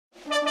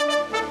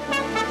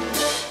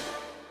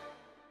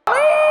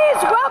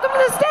welcome to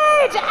the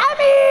stage,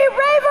 Emmy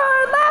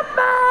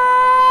Raver-Lampman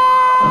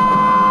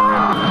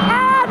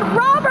and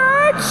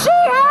Robert Sheehan!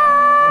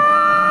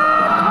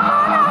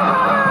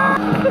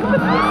 Come on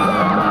out,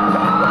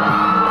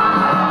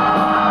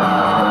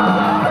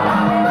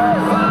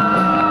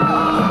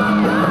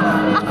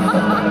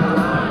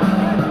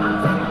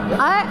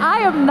 I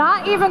am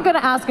not even going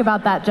to ask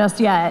about that just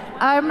yet.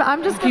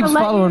 I'm just going to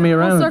let following me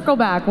around. We'll circle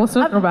back. We'll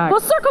circle back. We'll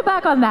circle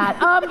back on that.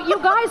 You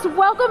guys,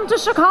 welcome to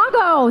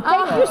Chicago.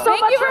 Thank you so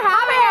much for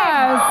having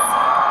us.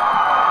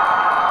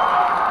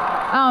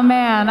 Oh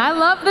man, I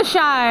love the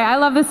Chi. I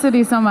love the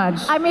city so much.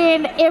 I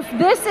mean, if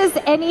this is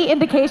any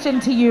indication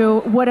to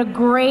you what a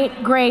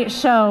great, great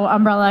show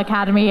Umbrella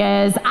Academy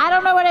is, I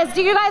don't know what it is.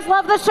 Do you guys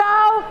love the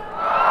show?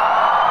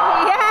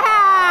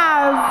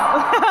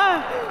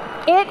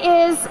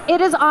 Yes. It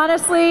is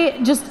honestly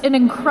just an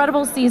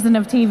incredible season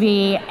of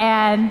TV.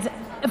 And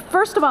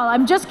first of all,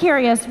 I'm just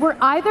curious, were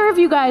either of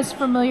you guys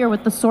familiar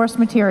with the source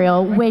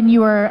material when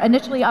you were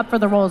initially up for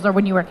the roles or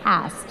when you were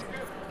cast?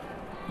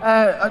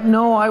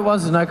 No, I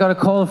wasn't. I got a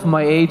call from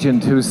my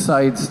agent who's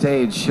side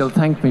stage. She'll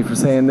thank me for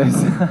saying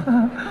this.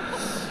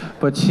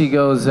 But she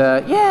goes,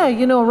 yeah,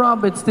 you know,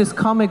 Rob, it's this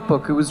comic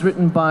book. It was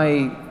written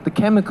by the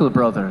Chemical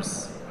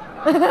Brothers.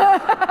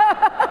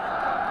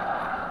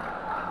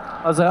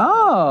 I was like,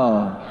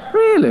 oh,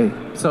 really?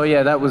 So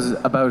yeah, that was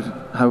about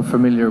how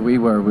familiar we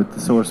were with the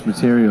source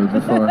material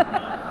before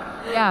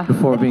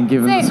being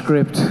given the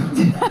script.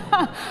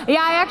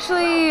 Yeah,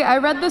 I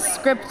read the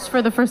script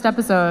for the first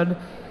episode.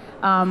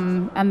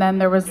 And then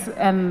there was,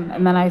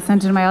 and then I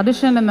sent in my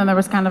audition, and then there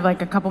was kind of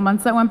like a couple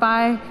months that went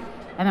by,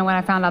 and then when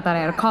I found out that I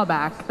had a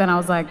callback, then I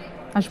was like,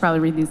 I should probably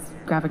read these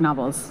graphic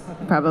novels,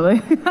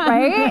 probably.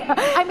 Right?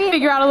 I mean,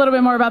 figure out a little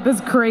bit more about this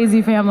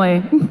crazy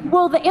family.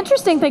 Well, the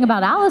interesting thing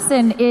about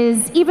Allison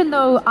is, even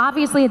though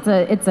obviously it's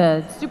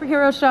a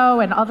superhero show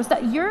and all this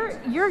stuff, you're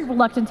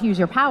reluctant to use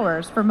your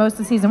powers for most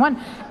of season 1,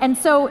 and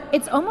so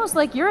it's almost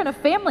like you're in a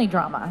family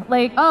drama.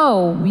 Like,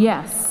 oh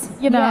yes,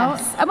 you know.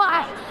 Yes. Well,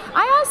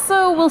 I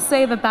also will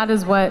say that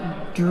is what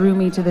drew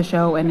me to the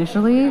show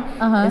initially,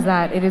 is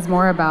that it is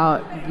more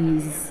about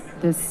these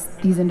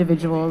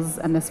individuals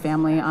and this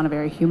family on a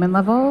very human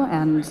level,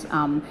 and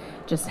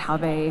just how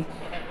they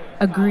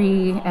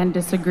agree and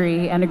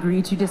disagree and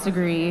agree to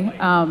disagree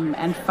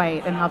and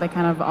fight, and how they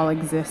kind of all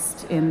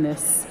exist in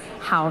this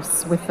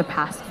house with the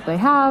past that they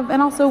have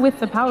and also with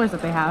the powers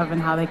that they have,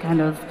 and how they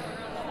kind of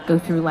go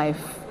through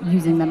life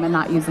using them and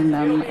not using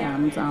them.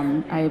 And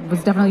I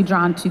was definitely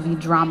drawn to the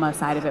drama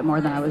side of it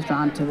more than I was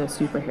drawn to the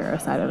superhero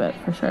side of it,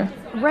 for sure.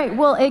 Right.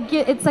 Well,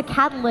 it's a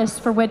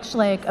catalyst for which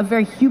like a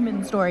very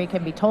human story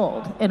can be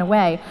told in a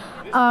way.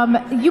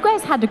 You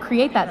guys had to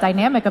create that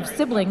dynamic of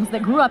siblings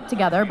that grew up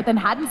together but then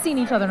hadn't seen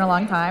each other in a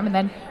long time and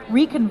then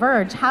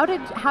reconverge. How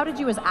did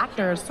you as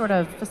actors sort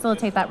of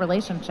facilitate that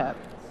relationship?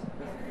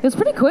 It was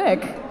pretty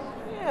quick.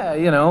 Yeah,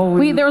 you know.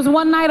 There was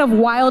one night of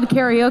wild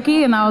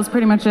karaoke, and that was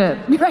pretty much it.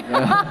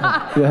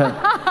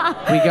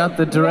 Yeah. We got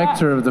the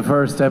director of the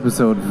first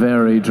episode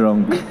very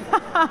drunk in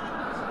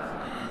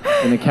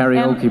a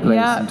karaoke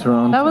place in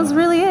Toronto. That was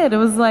really it. It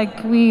was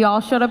like we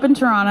all showed up in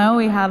Toronto.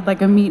 We had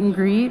like a meet and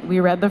greet. We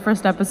read the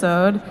first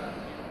episode,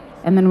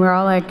 and then we were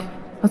all like,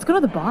 let's go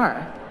to the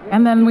bar.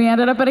 And then we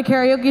ended up at a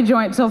karaoke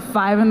joint till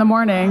 5 in the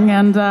morning,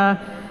 and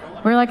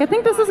we're like, I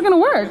think this is going to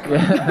work.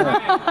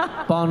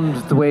 Yeah. Bond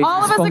the way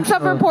all of us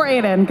except for poor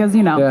Aiden, because,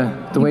 you know. Yeah,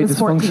 the way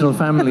dysfunctional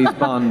families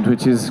bond,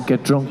 which is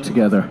get drunk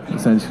together,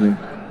 essentially.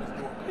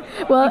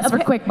 Well, it's for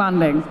quick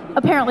bonding.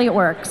 Apparently it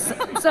works.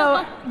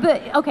 So,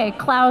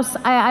 Klaus,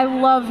 I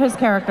love his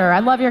character. I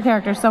love your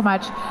character so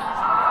much.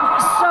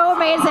 So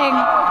amazing.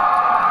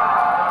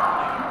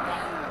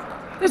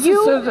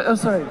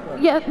 Sorry.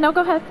 Yeah, no,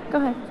 go ahead. I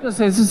was going to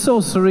say, this is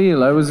so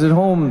surreal. I was at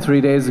home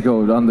 3 days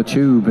ago on the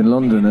tube in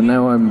London, and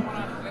now I'm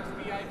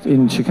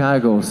in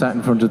Chicago, sat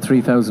in front of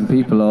 3,000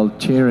 people all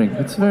cheering.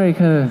 It's very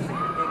kind of...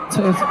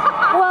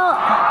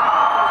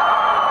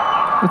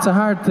 It's a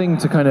hard thing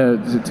to kind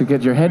of to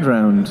get your head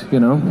around, you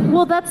know?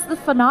 Well, that's the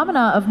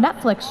phenomena of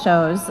Netflix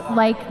shows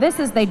like this,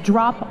 is they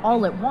drop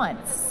all at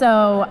once.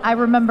 So I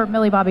remember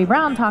Millie Bobby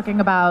Brown talking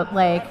about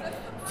like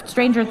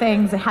Stranger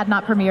Things had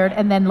not premiered,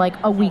 and then like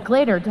a week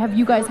later. Have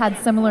you guys had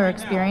similar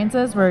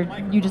experiences where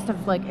you just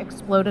have like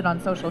exploded on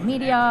social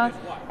media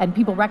and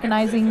people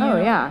recognizing you? Oh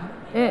yeah.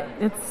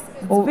 It's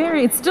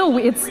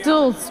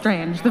still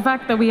strange. The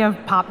fact that we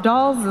have pop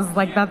dolls is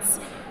like, that's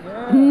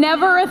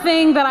never a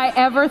thing that I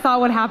ever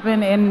thought would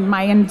happen in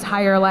my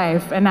entire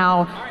life, and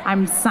now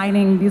I'm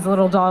signing these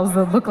little dolls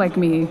that look like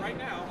me.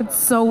 It's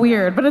so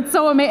weird, but it's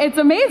it's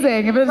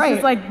amazing. It was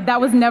just like, that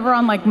was never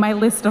on like my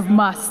list of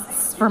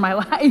musts for my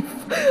life,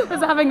 was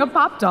having a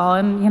pop doll,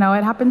 and you know,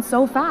 it happened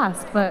so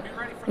fast, but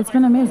it's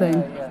been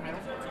amazing.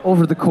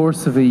 Over the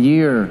course of a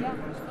year,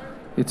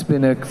 it's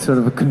been a sort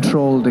of a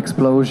controlled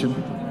explosion.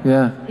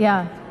 Yeah.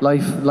 Yeah.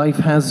 Life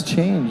has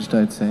changed,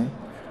 I'd say.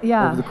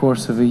 Yeah. Over the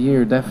course of a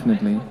year,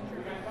 definitely.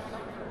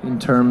 In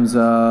terms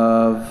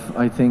of,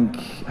 I think,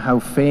 how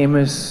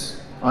famous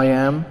I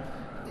am,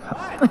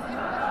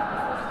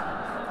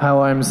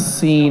 how I'm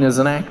seen as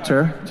an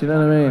actor. Do you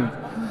know what I mean?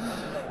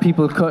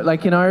 people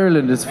like in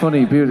Ireland, it's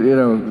funny, you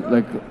know,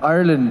 like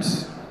Ireland,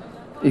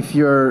 if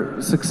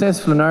you're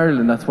successful in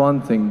Ireland, that's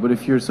one thing, but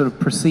if you're sort of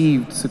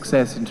perceived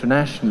success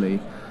internationally,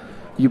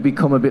 you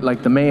become a bit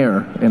like the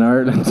mayor in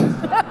Ireland.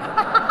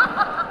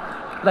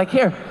 Like,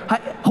 here,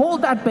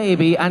 hold that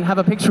baby and have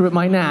a picture with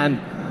my nan.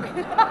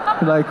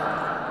 Like,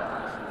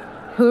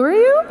 who are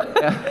you?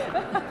 Yeah.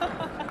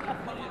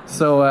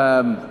 So,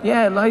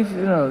 yeah, life,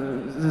 you know,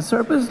 the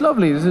Serb is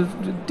lovely. There's a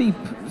deep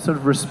sort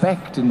of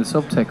respect in the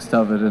subtext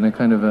of it and a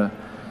kind of a,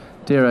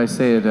 dare I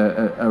say it,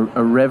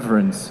 a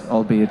reverence,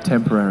 albeit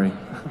temporary.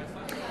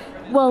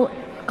 Well,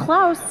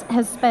 Klaus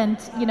has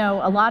spent, you know,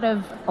 a lot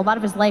of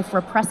his life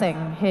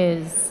repressing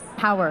his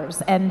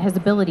powers and his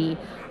ability,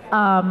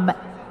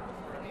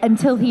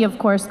 until he, of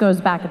course,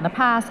 goes back in the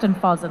past and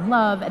falls in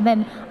love. And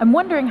then I'm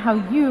wondering how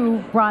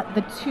you brought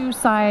the two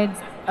sides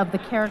of the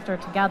character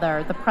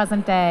together, the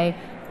present day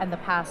and the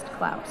past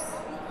Klaus.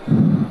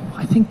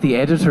 I think the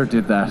editor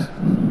did that.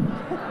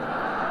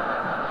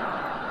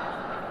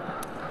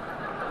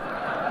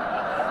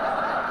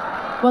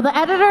 Well, the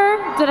editor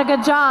did a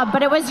good job,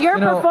 but it was your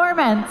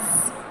performance.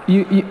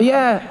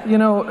 Yeah, you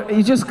know,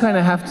 you just kind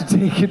of have to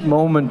take it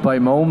moment by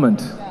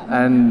moment.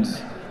 And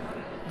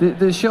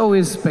the show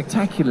is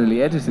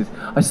spectacularly edited.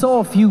 I saw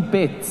a few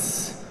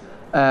bits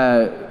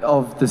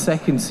of the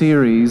second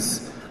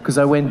series because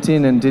I went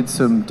in and did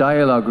some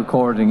dialogue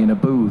recording in a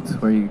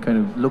booth where you kind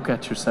of look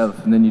at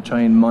yourself and then you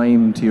try and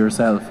mime to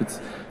yourself. It's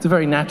a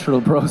very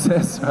natural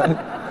process, right?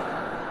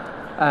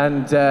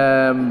 And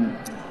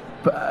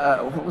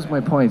what was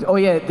my point? Oh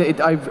yeah,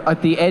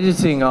 at the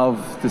editing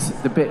of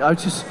the bit, I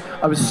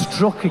was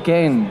struck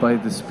again by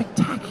the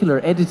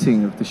spectacular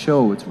editing of the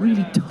show. It's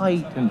really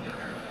tight, and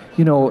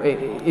you know,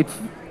 it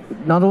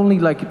not only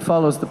like it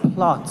follows the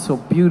plot so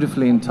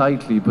beautifully and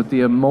tightly, but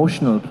the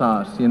emotional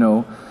plot, you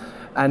know.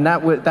 And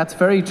that's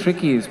very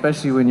tricky,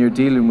 especially when you're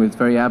dealing with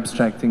very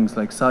abstract things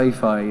like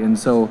sci-fi. And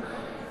so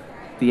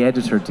the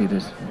editor did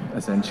it,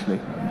 essentially.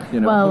 You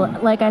know? Well,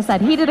 like I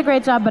said, he did a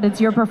great job, but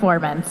it's your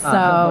performance.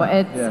 So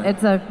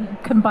it's a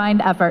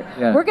combined effort.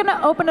 Yeah. We're going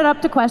to open it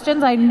up to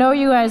questions. I know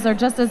you guys are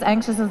just as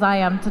anxious as I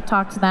am to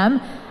talk to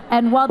them.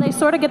 And while they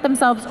sort of get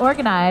themselves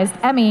organized,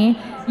 Emmy,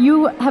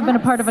 you have been a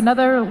part of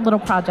another little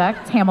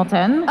project,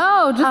 Hamilton.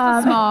 Oh, just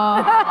a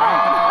small...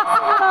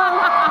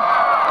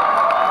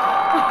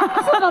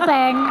 little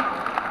thing.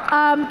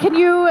 Can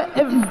you,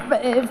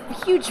 a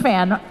huge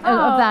fan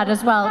of that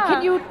as well. Yeah.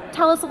 Can you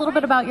tell us a little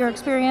bit about your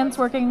experience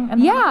working?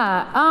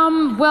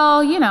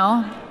 Well, you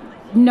know,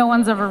 no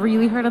one's ever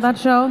really heard of that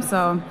show,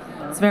 so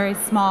it's very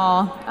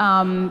small.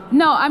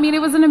 No, I mean,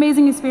 it was an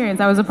amazing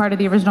experience. I was a part of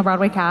the original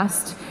Broadway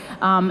cast,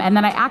 and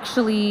then I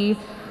actually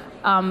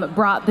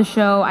brought the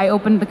show, I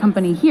opened the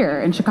company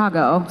here in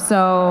Chicago,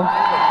 so...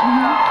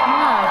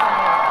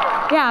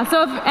 Yeah,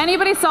 so if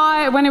anybody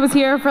saw it when it was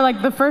here for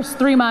like the first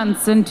 3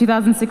 months in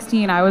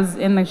 2016, I was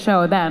in the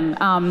show then.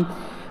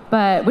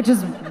 But which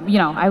is, you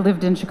know, I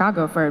lived in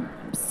Chicago for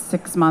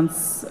 6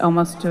 months,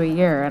 almost to a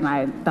year,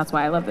 and that's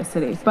why I love this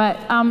city. But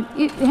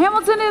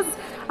Hamilton is,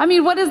 I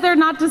mean, what is there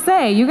not to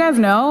say? You guys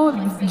know,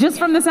 just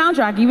from the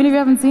soundtrack, even if you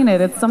haven't seen it,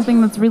 it's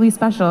something that's really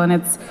special, and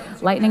it's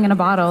lightning in a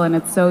bottle, and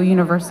it's so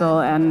universal,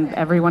 and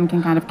everyone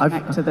can kind of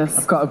connect to this.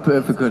 I've got a bit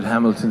of a good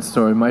Hamilton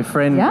story. My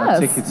friend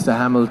got tickets to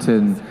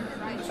Hamilton.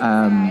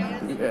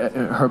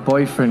 Her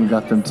boyfriend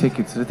got them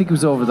tickets. I think it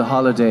was over the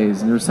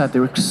holidays, and they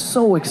were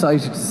so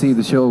excited to see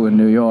the show in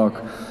New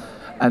York.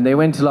 And they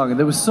went along, and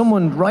there was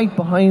someone right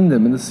behind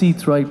them, in the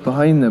seats right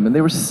behind them, and they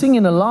were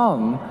singing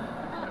along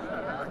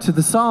to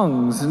the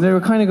songs, and they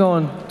were kind of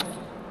going...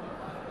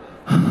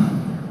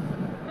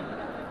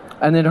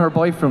 And then her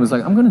boyfriend was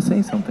like, I'm going to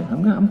say something.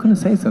 I'm going to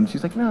say something.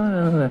 She's like,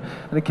 no.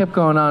 And it kept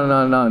going on and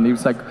on and on. And he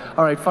was like,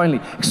 all right, finally,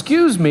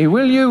 excuse me,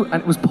 will you?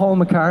 And it was Paul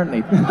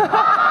McCartney.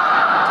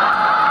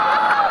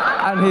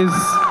 And his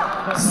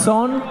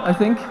son, I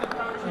think,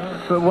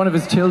 but one of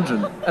his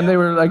children. And they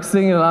were like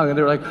singing along, and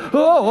they were like,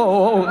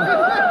 oh,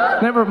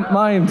 never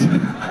mind.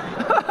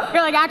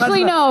 You're like,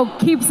 actually, no,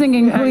 keep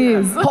singing,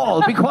 please. Yeah.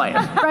 Paul, be quiet.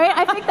 Right?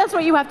 I think that's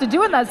what you have to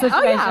do in that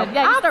situation. Oh,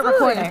 yeah, you start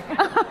recording.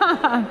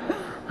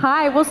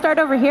 Hi, we'll start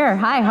over here.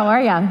 Hi, how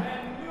are you?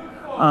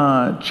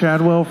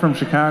 Chadwell from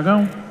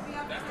Chicago.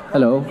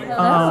 Hello.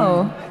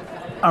 Hello.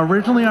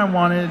 Originally, I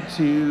wanted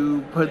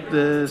to put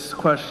this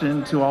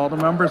question to all the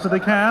members of the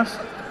cast,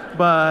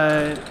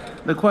 but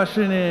the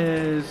question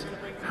is,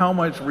 how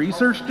much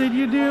research did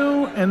you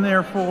do? And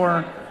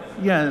therefore,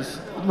 yes,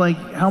 like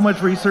how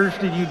much research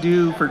did you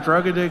do for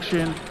drug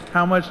addiction?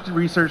 How much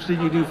research did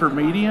you do for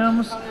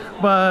mediums?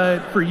 But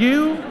for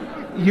you,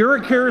 you're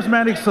a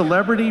charismatic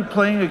celebrity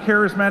playing a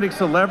charismatic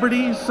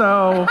celebrity,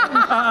 so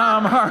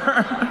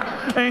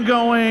and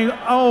going,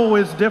 oh,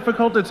 it's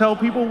difficult to tell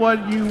people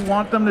what you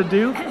want them to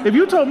do. If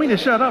you told me to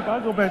shut up,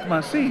 I'll go back to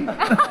my seat.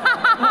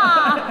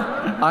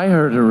 I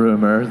heard a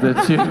rumor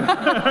that you...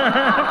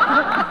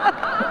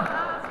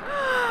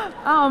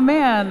 Oh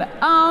man,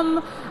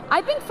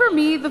 I think for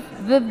me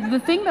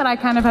the thing that I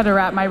kind of had to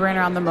wrap my brain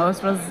around the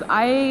most was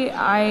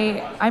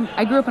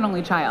I grew up an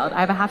only child. I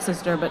have a half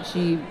sister, but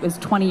she is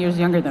 20 years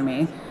younger than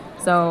me.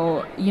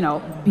 So, you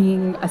know,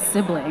 being a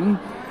sibling,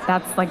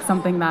 that's like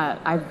something that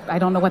I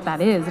don't know what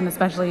that is, and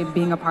especially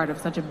being a part of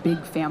such a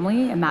big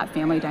family and that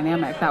family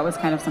dynamic, that was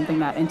kind of something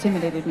that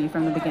intimidated me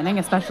from the beginning,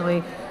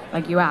 especially,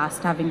 like you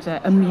asked, having to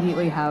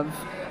immediately have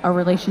a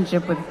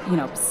relationship with, you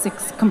know,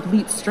 6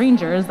 complete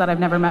strangers that I've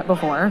never met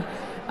before.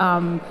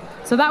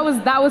 So that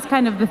was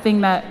kind of the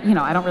thing that, you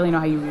know, I don't really know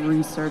how you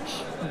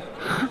research,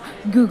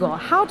 Google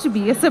how to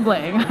be a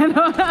sibling.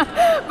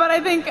 But I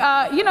think,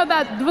 you know,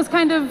 that was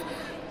kind of,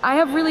 I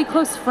have really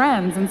close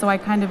friends, and so I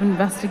kind of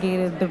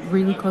investigated the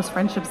really close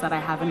friendships that I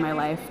have in my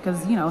life,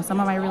 because, you know, some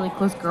of my really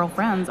close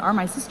girlfriends are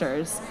my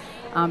sisters.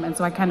 And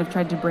so I kind of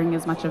tried to bring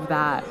as much of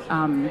that,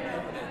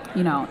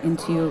 you know,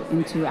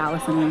 into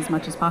Allison as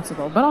much as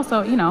possible. But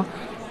also, you know,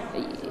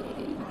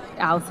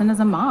 Allison is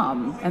a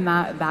mom, and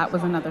that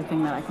was another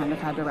thing that I kind of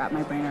had to wrap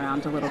my brain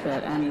around a little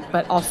bit.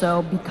 But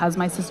also, because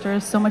my sister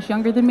is so much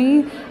younger than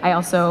me, I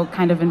also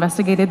kind of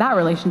investigated that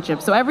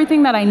relationship. So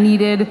everything that I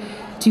needed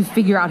to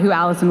figure out who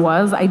Allison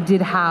was, I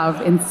did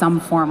have in some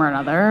form or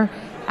another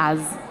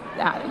as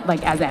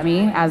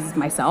Emmy, as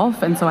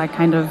myself. And so I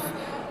kind of,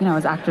 you know,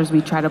 as actors,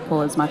 we try to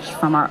pull as much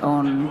from our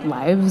own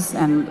lives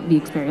and the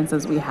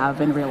experiences we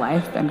have in real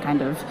life and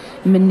kind of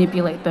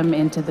manipulate them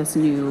into this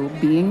new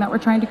being that we're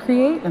trying to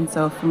create. And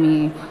so for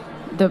me,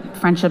 the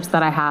friendships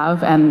that I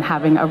have and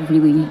having a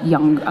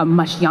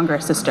much younger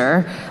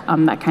sister,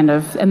 that kind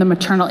of, and the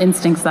maternal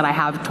instincts that I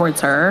have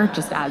towards her,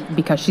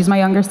 because she's my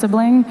younger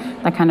sibling,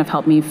 that kind of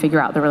helped me figure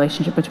out the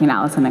relationship between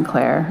Allison and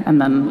Claire, and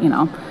then, you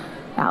know,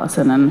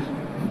 Allison and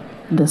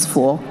this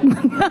fool.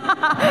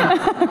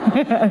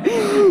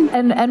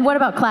 And what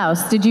about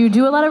Klaus? Did you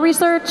do a lot of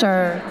research,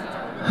 or?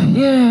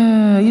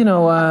 Yeah, you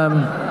know,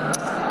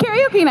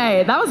 karaoke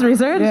night, that was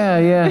research.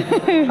 Yeah.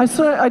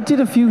 I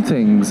did a few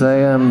things.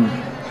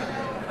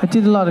 I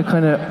did a lot of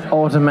kind of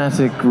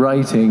automatic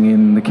writing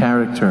in the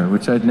character,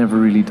 which I'd never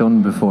really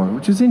done before,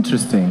 which was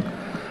interesting.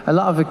 A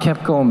lot of it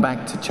kept going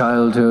back to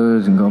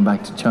childhood and going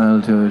back to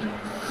childhood.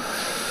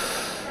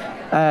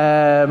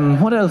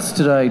 What else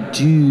did I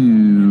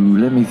do?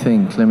 Let me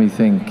think.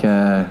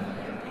 I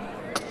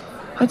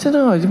don't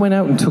know, I went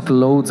out and took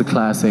loads of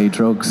Class A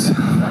drugs.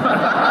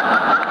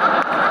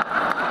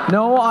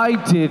 No, I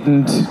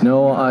didn't.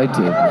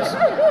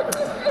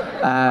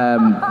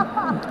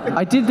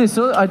 I did this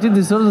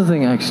other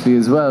thing actually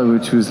as well,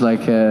 which was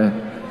like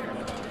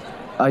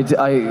I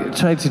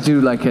tried to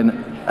do like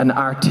an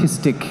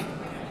artistic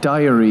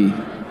diary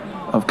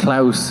of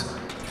Klaus,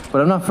 but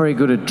I'm not very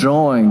good at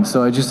drawing,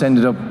 so I just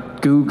ended up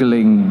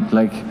Googling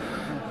like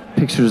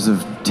pictures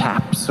of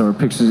taps or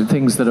pictures of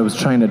things that I was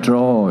trying to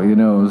draw, you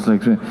know. It was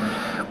like,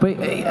 but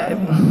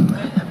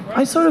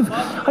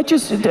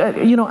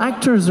you know,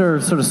 actors are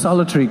sort of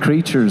solitary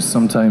creatures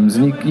sometimes,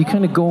 and you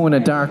kind of go in a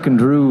darkened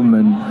room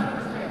and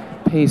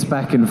pace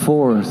back and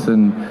forth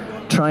and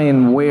try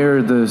and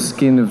wear the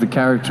skin of the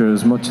character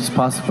as much as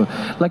possible.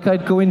 Like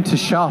I'd go into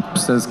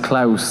shops as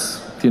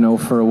Klaus, you know,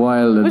 for a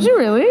while. And, would you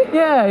really?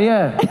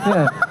 Yeah.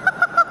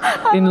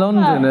 In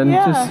London, and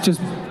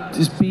just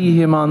be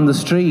him on the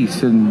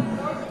street and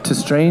to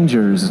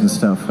strangers and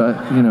stuff,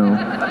 you know.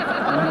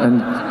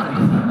 And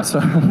so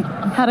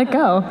how'd it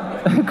go?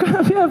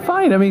 Yeah,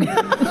 fine. I mean,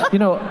 you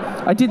know,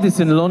 I did this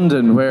in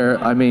London where,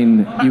 I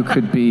mean, you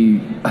could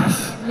be,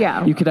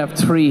 you could have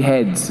 3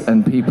 heads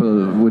and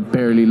people would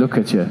barely look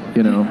at you,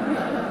 you know,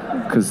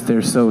 because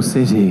they're so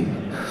city.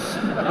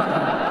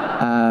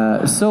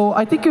 So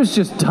I think it was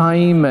just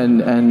time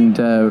and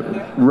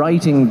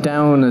writing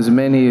down as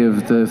many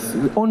of the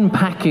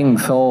unpacking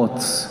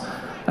thoughts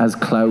as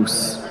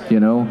Klaus, you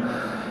know.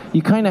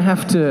 You kind of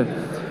have to,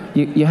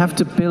 you have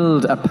to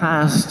build a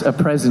past, a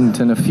present,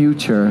 and a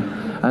future,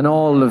 and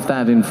all of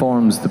that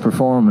informs the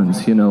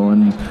performance, you know,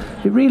 and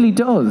it really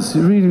does.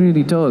 It really,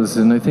 really does.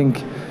 And I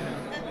think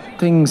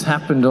things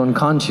happened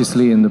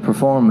unconsciously in the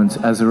performance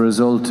as a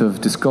result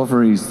of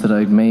discoveries that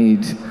I'd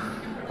made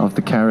of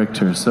the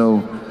character.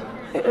 So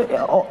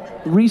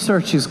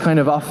research is kind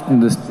of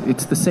often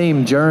it's the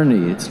same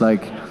journey. It's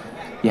like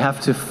you have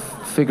to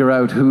figure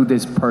out who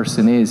this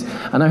person is.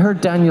 And I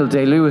heard Daniel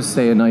Day-Lewis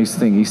say a nice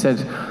thing. He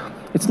said,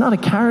 it's not a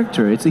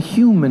character, it's a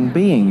human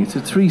being. It's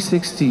a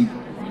 360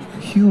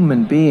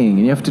 human being,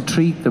 and you have to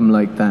treat them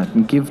like that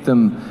and give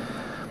them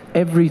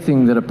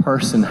everything that a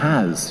person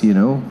has, you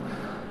know,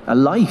 a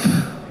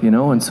life, you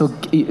know. And so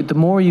the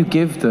more you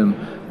give them,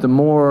 the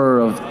more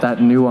of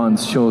that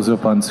nuance shows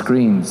up on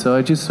screen. So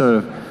I just sort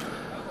of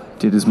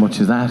did as much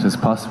of that as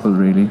possible,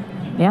 really.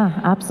 Yeah,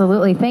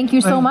 absolutely. Thank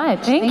you so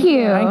much. Thank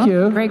you. Thank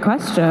you. Great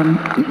question.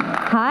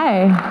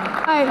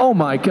 Hi. Oh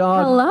my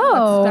God.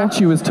 Hello. That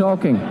statue is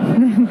talking.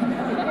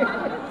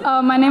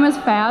 My name is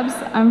Fabs.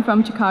 I'm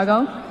from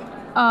Chicago.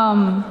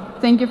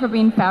 Thank you for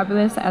being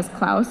fabulous as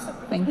Klaus.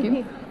 Thank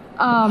you.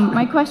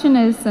 My question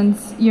is,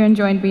 since you're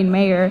enjoying being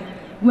mayor,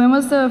 when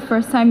was the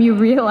first time you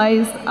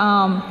realized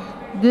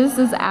this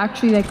is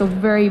actually like a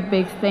very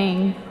big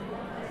thing?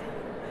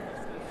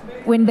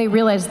 when they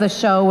realized the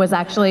show was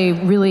actually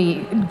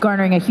really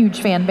garnering a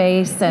huge fan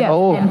base and,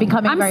 and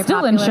becoming very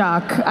still popular. in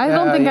shock. I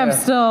don't think I'm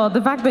still,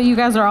 the fact that you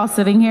guys are all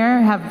sitting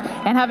here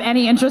have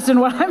any interest in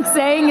what I'm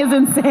saying is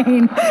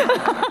insane.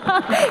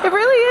 It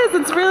really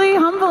is. It's really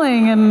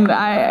humbling, and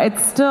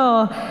it's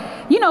still,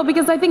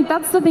 because I think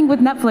that's the thing with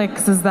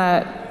Netflix is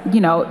that,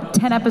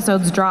 10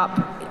 episodes drop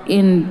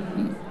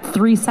in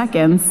 3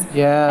 seconds,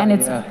 and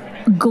it's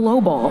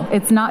global.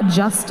 It's not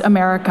just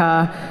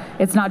America.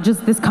 It's not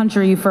just this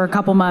country for a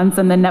couple months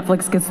and then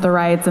Netflix gets the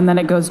rights and then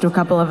it goes to a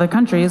couple other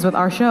countries. With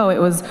our show, it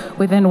was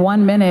within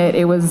 1 minute,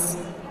 it was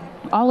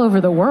all over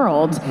the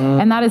world.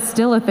 And that is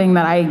still a thing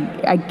that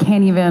I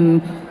can't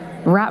even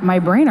wrap my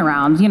brain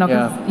around.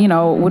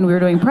 When we were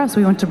doing press,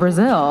 we went to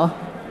Brazil.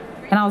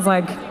 And I was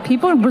like,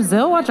 people in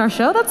Brazil watch our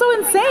show? That's so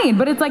insane.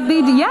 But it's like,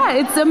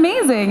 it's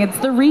amazing. It's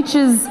the reach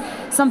is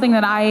something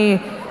that I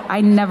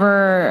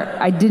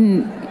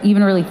didn't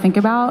even really think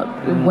about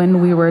when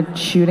we were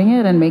shooting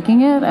it and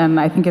making it. And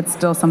I think it's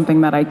still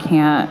something that I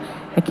can't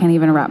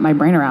even wrap my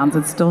brain around.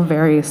 It's still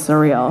very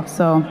surreal.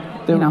 So,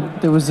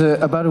 There was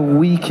about a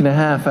week and a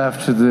half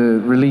after the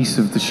release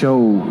of the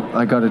show,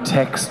 I got a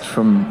text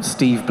from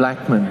Steve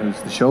Blackman, who's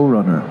the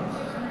showrunner,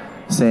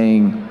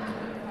 saying,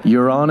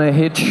 "You're on a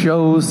hit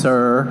show,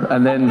 sir."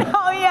 And then...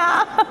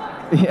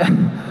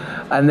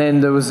 And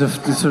then there was a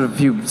sort of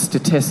few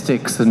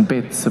statistics and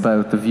bits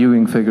about the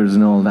viewing figures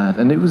and all that.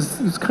 And it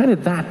was kind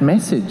of that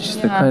message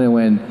that kind of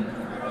went,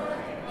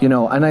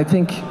 and I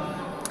think,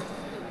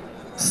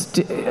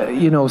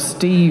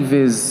 Steve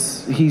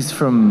he's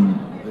from,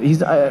 I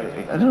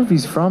don't know if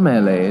he's from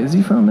LA. Is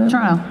he from LA?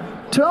 Toronto.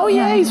 Oh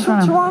yeah, he's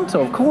from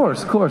Toronto, of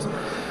course.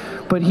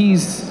 But he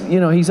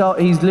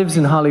lives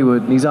in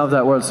Hollywood and he's of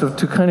that world. So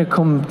to kind of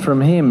come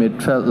from him, it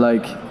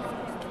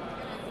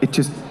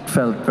just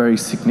felt very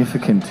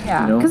significant.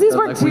 Because he's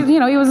worked, he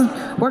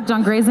worked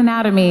on Grey's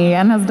Anatomy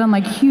and has done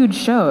huge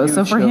shows.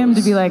 So for him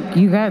to be like,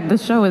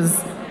 this show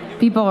is,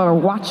 people are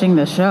watching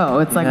this show.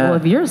 It's like, well,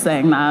 if you're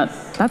saying that,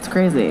 that's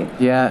crazy.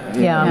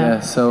 Yeah.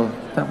 So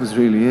that was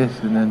really it.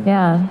 And then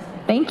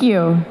Thank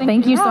you.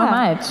 Thank you so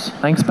much.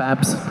 Thanks,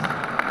 Babs.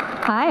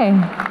 Hi,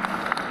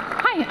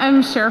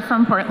 I'm Cher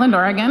from Portland,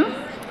 Oregon,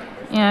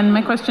 and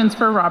my question's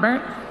for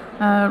Robert.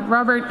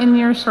 Robert, in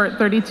your short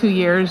 32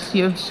 years,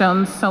 you've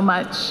shown so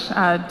much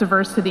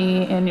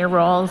diversity in your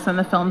roles and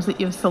the films that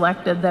you've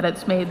selected that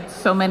it's made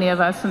so many of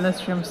us in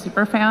this room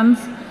super fans.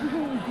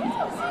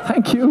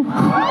 Thank you.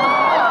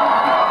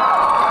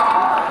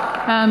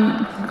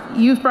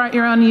 You've brought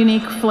your own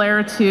unique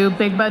flair to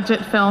big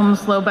budget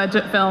films, low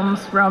budget films,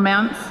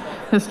 romance,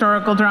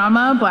 historical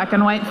drama, black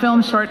and white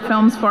films, short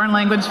films, foreign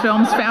language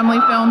films, family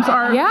films,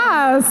 art,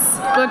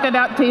 book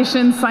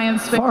adaptations,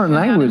 science fiction, foreign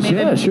language,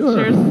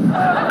 sure.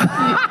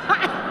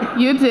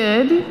 You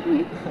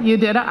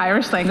did an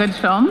Irish language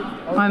film,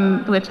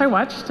 on which I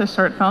watched, a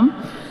short film.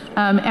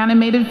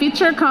 Animated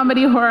feature,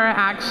 comedy, horror,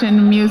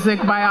 action, music,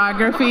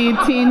 biography,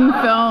 teen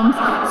films,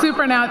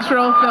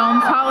 supernatural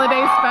films,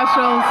 holiday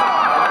specials,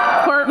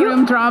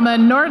 courtroom drama,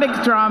 Nordic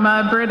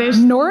drama, British...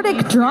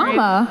 Nordic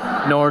drama?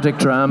 Nordic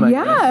drama.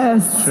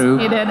 Yes. True.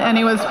 He did, and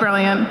he was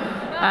brilliant.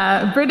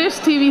 British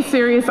TV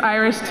series,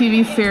 Irish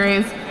TV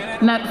series,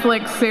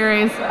 Netflix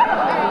series.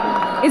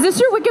 Is this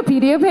your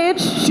Wikipedia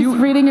page? She's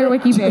reading your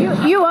wiki page.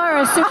 You are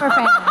a super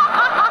fan.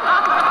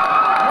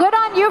 Good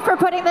on you for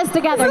putting this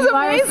together. This is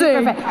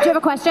amazing. Do you have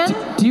a question?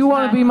 Do you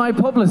want to be my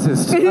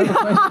publicist? I have a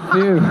question for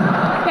you.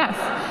 Yes.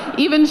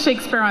 Even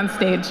Shakespeare on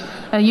stage.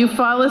 You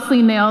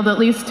flawlessly nailed at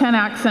least 10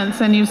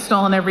 accents and you've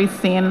stolen every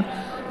scene.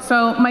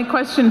 So my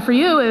question for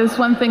you is,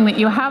 one thing that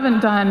you haven't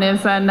done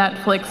is a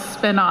Netflix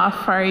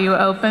spin-off. Are you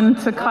open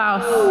to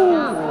Klaus?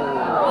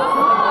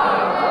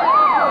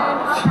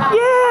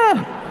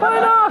 Yeah, why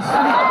not?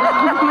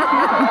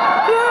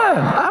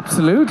 Yeah,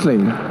 absolutely.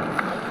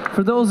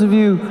 For those of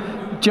you,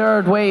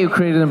 Jared Way, who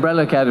created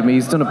Umbrella Academy,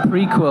 he's done a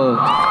prequel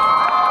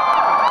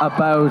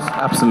about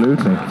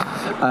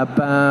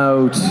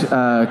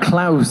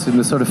Klaus in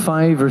the sort of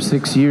 5 or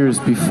 6 years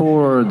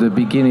before the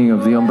beginning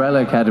of the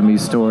Umbrella Academy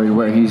story,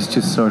 where he's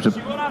just sort of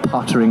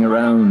pottering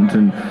around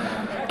and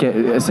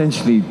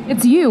essentially...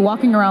 It's you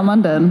walking around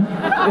London.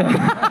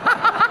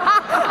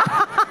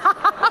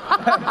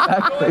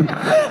 Exactly.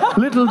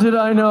 Little did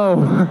I know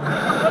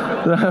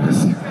that I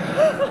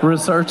was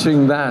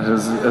researching that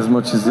as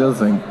much as the other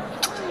thing.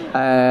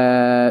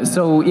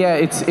 So yeah,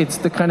 it's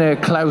the kind of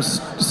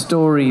Klaus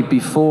story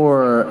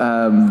before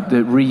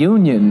the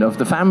reunion of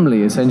the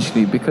family,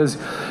 essentially, because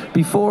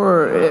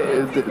before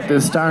the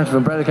start of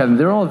Umbrella Academy,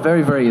 they're all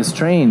very, very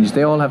estranged.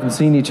 They all haven't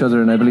seen each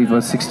other in, I believe,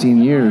 about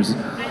 16 years.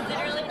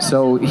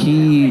 So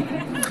he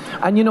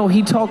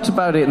talked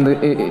about it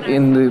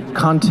in the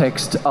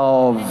context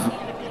of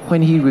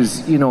when he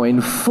was,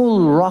 in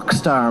full rock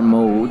star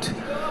mode.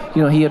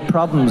 He had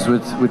problems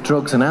with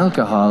drugs and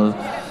alcohol.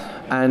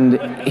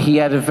 And he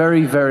had a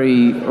very,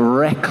 very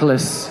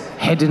reckless,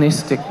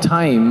 hedonistic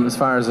time, as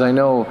far as I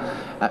know.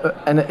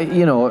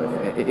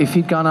 If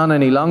he'd gone on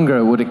any longer,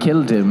 it would have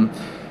killed him.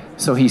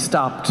 So he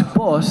stopped.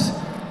 But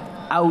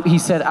he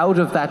said out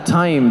of that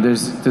time,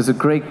 there's a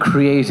great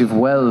creative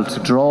well to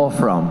draw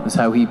from, is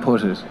how he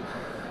put it.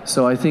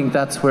 So I think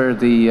that's where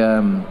the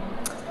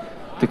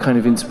kind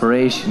of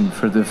inspiration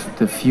for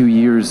the few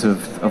years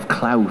of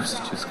Klaus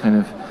just kind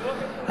of,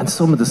 and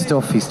some of the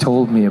stuff he's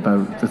told me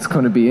about that's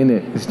going to be in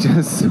it is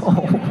just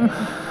so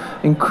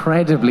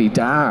incredibly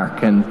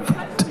dark and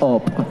fucked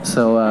up.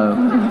 So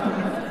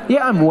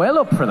yeah, I'm well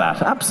up for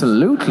that.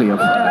 Absolutely up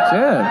for that.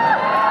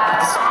 Yeah.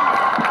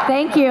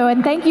 Thank you,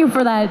 and thank you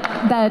for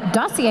that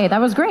dossier. That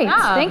was great.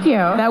 Yeah. Thank you.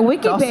 That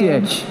wiki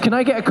Dossier. page. Can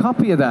I get a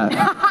copy of that?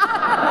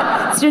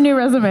 It's your new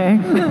resume.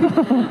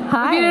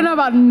 Hi. If you didn't know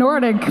about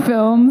Nordic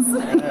films,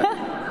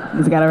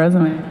 he's got a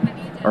resume.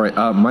 All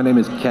right, my name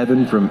is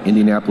Kevin from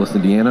Indianapolis,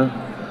 Indiana.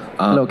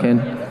 Hello, Ken.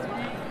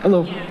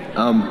 Hello.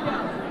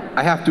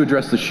 I have to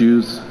address the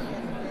shoes.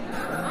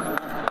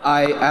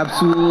 I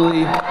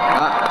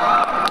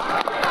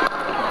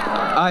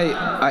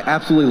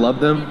absolutely love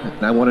them,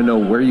 and I want to know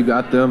where you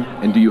got them,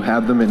 and do you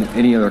have them in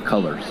any other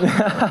colors?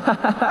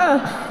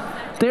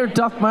 They're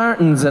Doc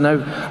Martens, and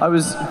I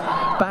was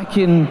back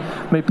in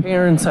my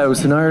parents'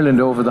 house in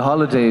Ireland over the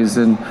holidays,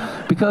 and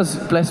because,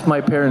 bless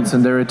my parents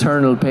and their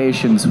eternal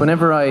patience,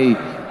 whenever I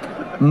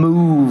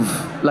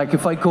move, like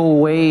if I go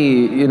away,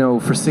 you know,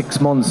 for 6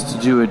 months to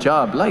do a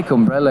job, like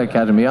Umbrella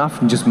Academy, I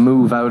often just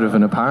move out of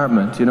an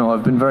apartment. You know,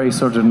 I've been very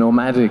sort of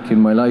nomadic in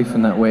my life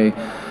in that way.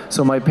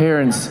 So my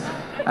parents,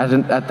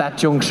 at that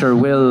juncture,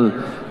 will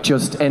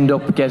just end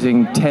up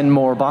getting 10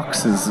 more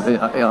boxes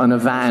on a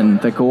van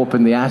that go up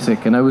in the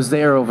attic. And I was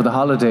there over the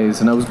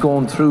holidays, and I was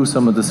going through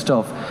some of the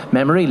stuff.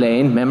 Memory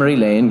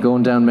lane,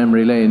 going down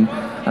memory lane.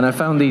 And I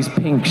found these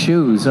pink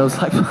shoes, and I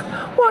was like,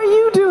 what are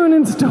you doing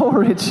in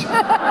storage?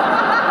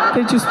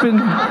 They've just been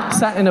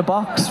sat in a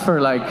box for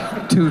like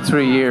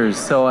 2-3 years.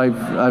 So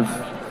I've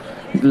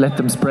let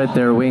them spread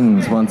their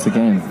wings once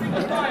again.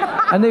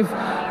 And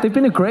they've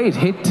been a great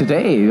hit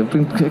today.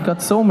 I've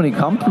got so many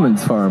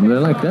compliments for them. They're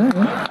like,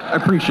 yeah. I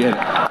appreciate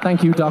it.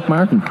 Thank you, Doc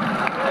Martin.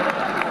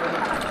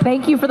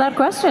 Thank you for that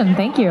question.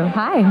 Thank you.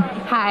 Hi.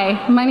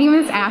 Hi, my name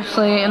is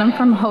Ashley, and I'm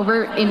from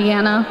Hobart,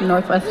 Indiana,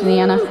 Northwest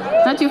Indiana,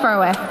 not too far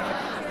away.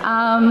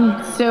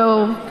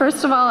 So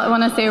first of all, I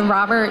want to say,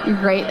 Robert, you're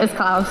great as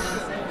Klaus.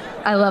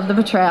 I love the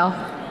portrayal.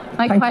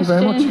 Thank you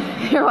very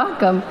much. You're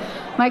welcome.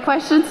 My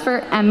question's for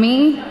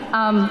Emmy.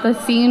 The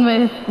scene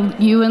with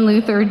you and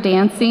Luther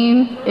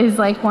dancing is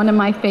like one of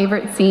my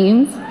favorite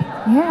scenes.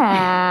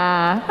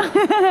 Yeah.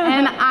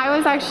 And I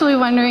was actually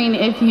wondering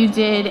if you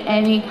did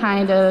any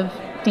kind of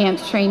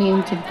dance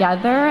training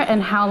together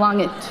and how long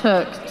it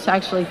took to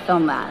actually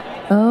film that.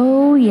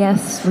 Oh,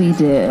 yes, we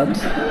did.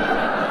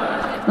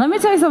 Let me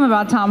tell you something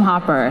about Tom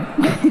Hopper.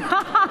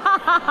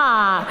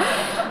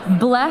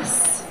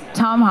 Bless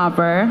Tom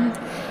Hopper.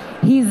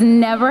 He's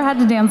never had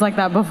to dance like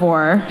that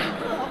before.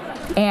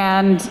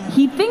 And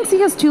he thinks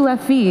he has 2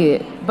 left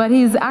feet, but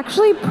he's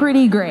actually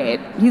pretty great.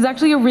 He's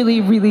actually a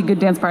really, really good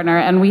dance partner.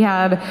 And we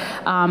had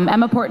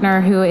Emma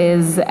Portner, who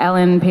is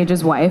Ellen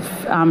Page's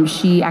wife.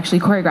 She actually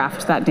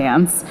choreographed that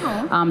dance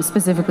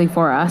specifically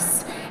for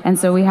us. And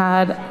so we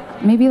had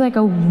maybe like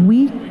a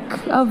week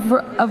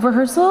of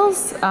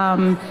rehearsals.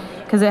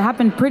 Because it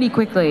happened pretty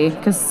quickly,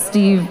 because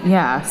Steve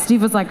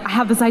was like, I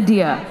have this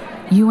idea.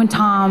 You and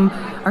Tom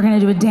are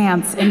gonna do a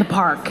dance in the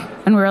park.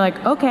 And we were like,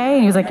 okay.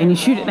 And he was like, and you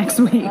shoot it next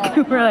week.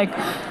 We were like,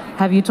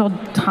 have you told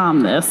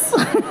Tom this?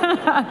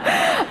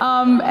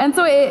 And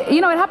so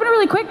it happened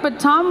really quick, but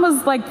Tom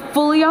was like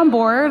fully on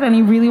board and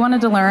he really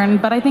wanted to learn.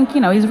 But I think,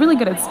 he's really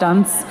good at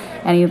stunts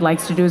and he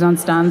likes to do his own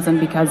stunts, and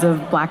because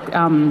of Black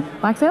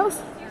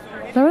Sails?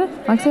 Is that what it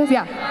is? Black Sails?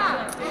 Yeah.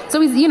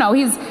 So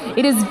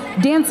it is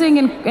dancing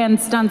and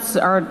stunts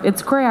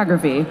it's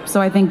choreography.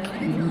 So I think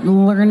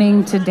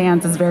learning to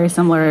dance is very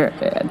similar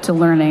to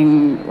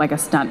learning like a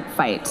stunt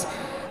fight.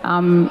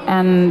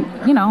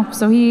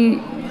 So we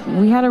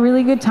had a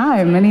really good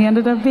time, and he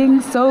ended up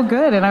being so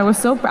good, and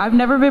I've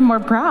never been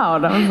more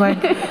proud. I was like,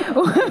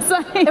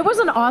 it was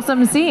an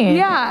awesome scene.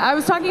 Yeah, I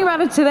was talking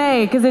about it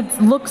today because it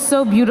looks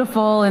so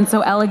beautiful and so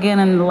elegant,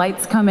 and the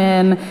lights come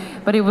in,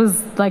 but it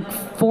was like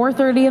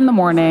 4:30 in the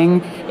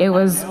morning. It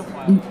was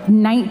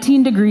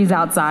 19 degrees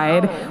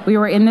outside. We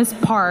were in this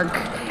park,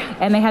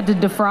 and they had to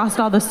defrost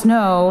all the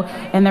snow,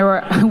 and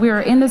we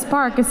were in this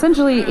park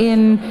essentially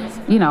in,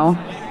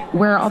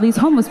 where all these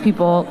homeless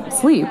people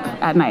sleep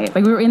at night.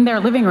 Like, we were in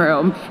their living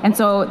room, and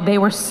so they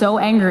were so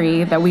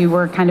angry that we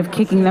were kind of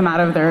kicking them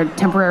out of their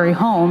temporary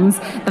homes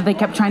that they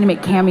kept trying to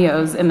make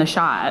cameos in the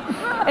shot.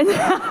 And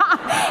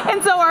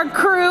so our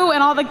crew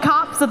and all the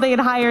cops that they had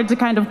hired to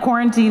kind of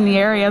quarantine the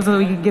area so that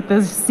we could get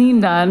this scene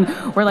done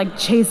were like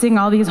chasing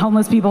all these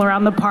homeless people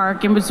around the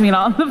park in between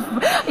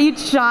each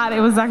shot.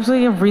 It was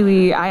actually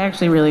I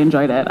actually really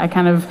enjoyed it.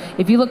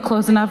 If you look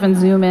close enough and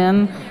zoom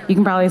in, you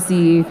can probably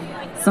see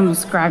some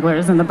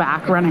scragglers in the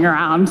back running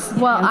around.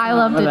 Well, I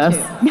loved it too.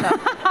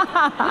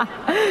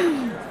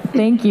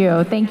 Thank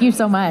you. Thank you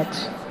so much.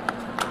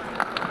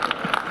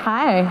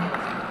 Hi.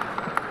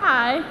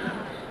 Hi.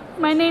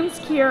 My name's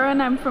Kira,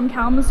 and I'm from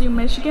Kalamazoo,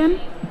 Michigan.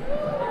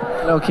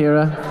 Hello,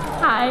 Kira.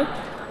 Hi.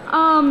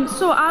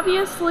 So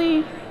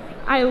obviously,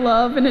 I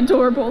love and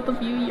adore both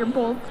of you. You're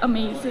both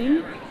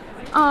amazing.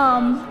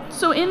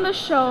 So in the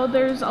show,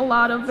 there's a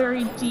lot of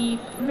very deep,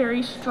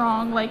 very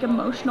strong, like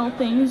emotional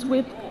things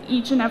with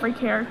each and every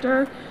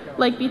character,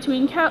 like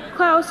between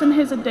Klaus and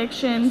his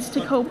addictions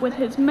to cope with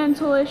his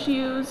mental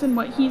issues and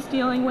what he's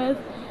dealing with,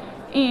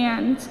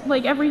 and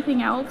like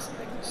everything else.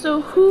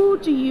 So who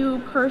do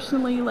you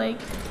personally like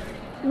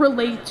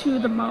relate to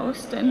the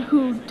most, and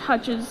who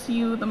touches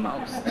you the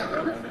most?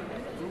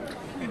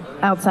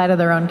 Outside of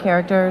their own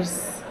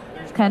characters,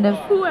 kind of?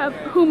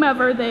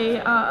 Whomever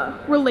they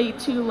relate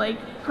to, like,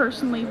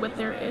 personally with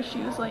their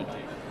issues, like,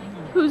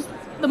 who's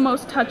the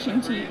most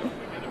touching to you?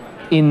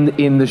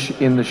 In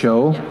the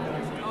show?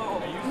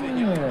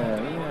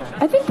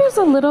 I think there's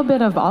a little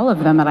bit of all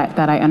of them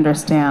that I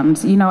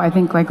understand. You know, I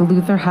think like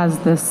Luther has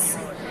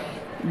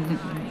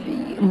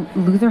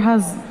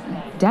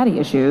daddy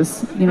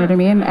issues, you know what I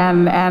mean?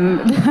 And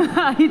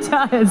he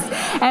does.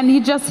 And he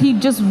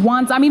just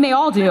wants, I mean, they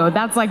all do.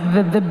 That's like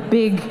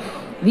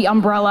the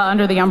umbrella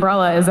under the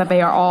umbrella is that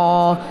they are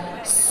all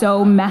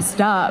so messed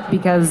up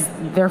because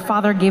their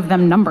father gave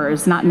them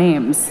numbers, not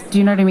names. Do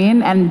you know what I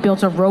mean? And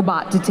built a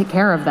robot to take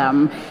care of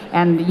them.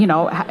 And, you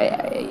know,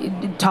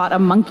 taught a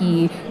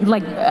monkey,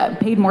 like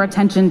paid more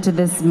attention to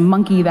this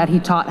monkey that he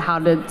taught how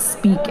to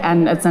speak,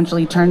 and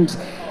essentially turned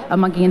a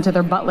monkey into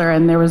their butler,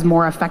 and there was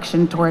more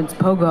affection towards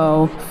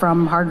Pogo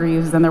from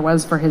Hargreaves than there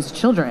was for his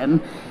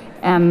children.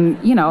 And,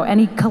 you know, and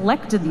he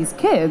collected these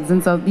kids.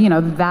 And so, you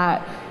know,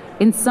 that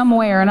in some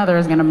way or another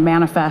is going to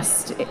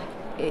manifest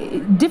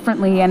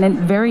differently and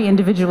very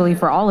individually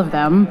for all of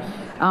them.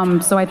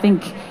 So I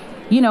think,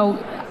 you know,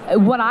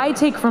 what I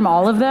take from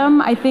all of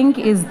them, I think,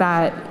 is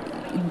that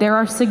there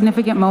are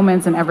significant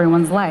moments in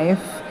everyone's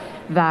life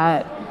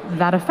that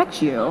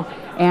affect you,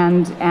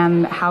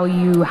 and how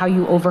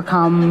you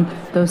overcome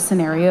those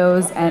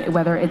scenarios, and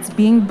whether it's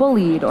being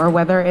bullied or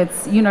whether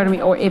it's, you know what I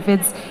mean, or if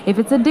it's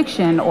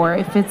addiction, or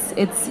if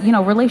it's you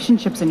know,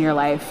 relationships in your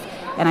life.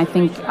 And I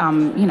think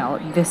you know,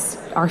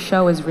 our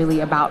show is really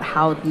about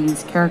how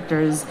these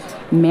characters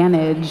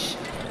manage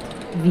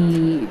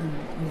the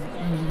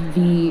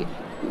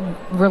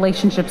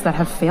relationships that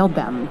have failed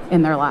them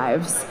in their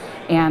lives.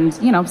 And,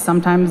 you know,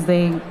 sometimes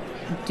they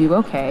do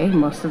okay,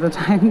 most of the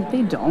time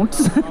they don't.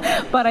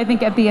 But I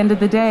think at the end of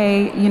the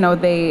day, you know,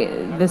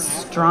 the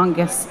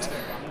strongest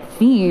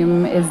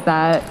theme is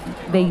that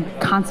they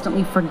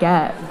constantly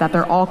forget that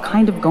they're all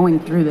kind of going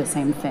through the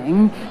same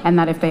thing, and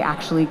that if they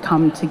actually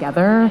come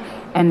together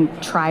and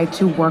try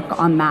to work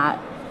on that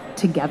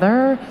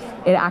together,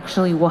 it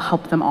actually will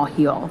help them all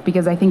heal.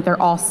 Because I think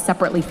they're all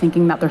separately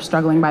thinking that they're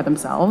struggling by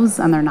themselves,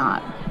 and they're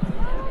not.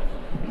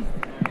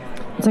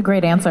 It's a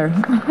great answer.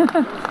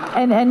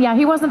 and yeah,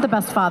 he wasn't the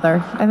best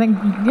father, I think.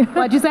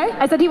 What'd you say?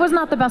 I said he was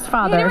not the best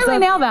father. He didn't really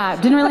nail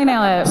that. Didn't really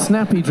nail it.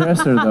 Snappy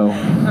dresser, though.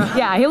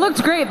 Yeah, he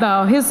looked great,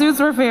 though. His suits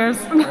were fierce.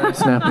 Very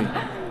snappy.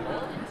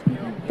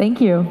 Thank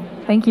you.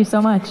 Thank you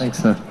so much. Thanks,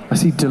 sir. I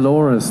see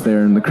Dolores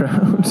there in the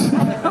crowd,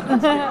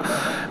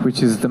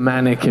 which is the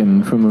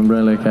mannequin from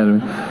Umbrella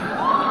Academy.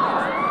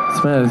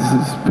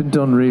 It's been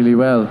done really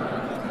well.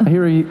 I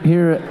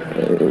hear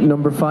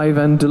number 5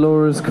 and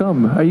Dolores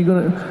come. Are you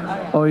going to...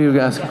 Oh, you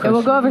ask a question.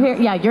 We'll go over here.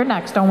 Yeah, you're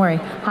next. Don't worry.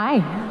 Hi.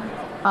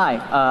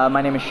 Hi,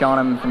 my name is Sean.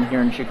 I'm from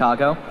here in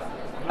Chicago.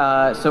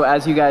 So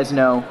as you guys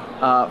know,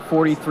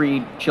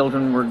 43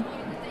 children were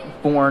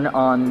born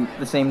on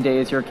the same day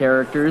as your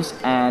characters,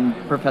 and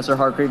Professor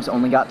Hargreaves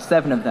only got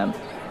 7 of them.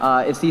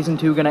 Is season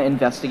 2 going to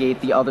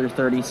investigate the other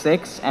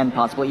 36 and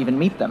possibly even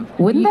meet them?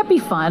 Wouldn't that be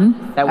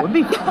fun? That would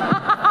be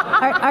fun.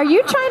 Are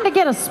you trying to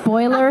get a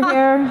spoiler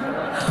here?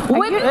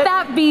 Wouldn't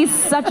that be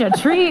such a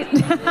treat?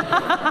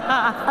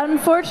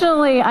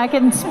 Unfortunately, I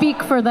can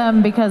speak for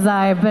them because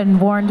I've been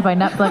warned by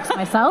Netflix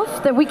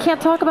myself that we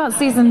can't talk about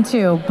season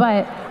 2,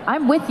 but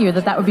I'm with you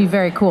that would be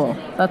very cool.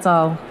 That's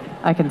all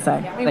I can say.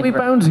 I mean, we're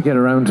bound to get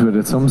around to it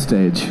at some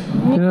stage.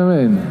 You know what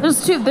I mean?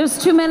 There's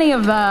too many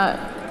of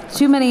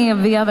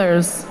the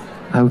others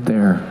out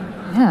there.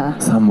 Yeah.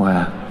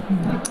 Somewhere.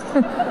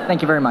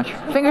 Thank you very much.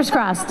 Fingers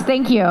crossed.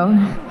 Thank you.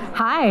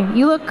 Hi,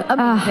 you look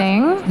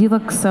amazing. You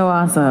look so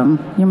awesome.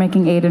 You're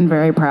making Aiden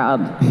very proud.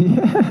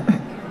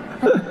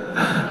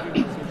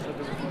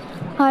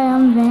 Hi,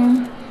 I'm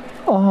Van.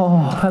 Oh,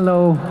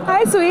 hello.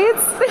 Hi,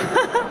 sweets.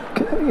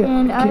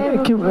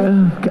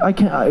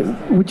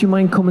 Would you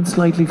mind coming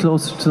slightly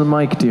closer to the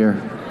mic,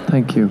 dear?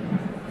 Thank you.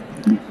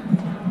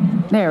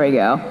 There we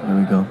go. There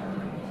we go.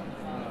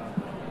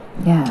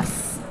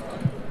 Yes.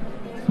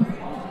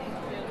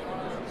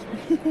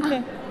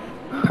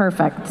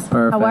 Perfect.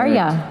 How are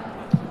ya?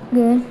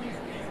 Good.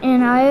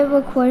 And I have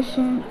a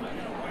question.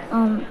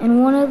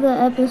 In one of the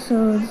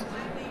episodes,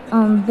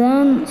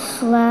 Ben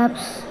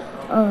slaps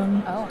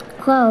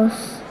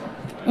Klaus,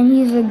 and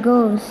he's a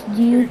ghost.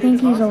 Do you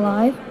think he's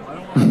alive?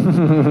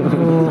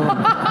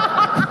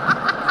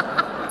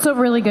 It's a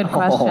really good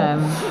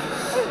question.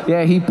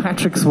 Yeah, he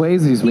Patrick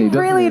Swayze's me,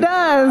 doesn't he? Really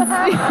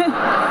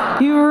does.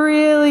 He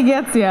really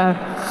gets ya.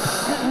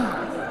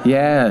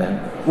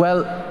 Yeah.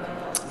 Well,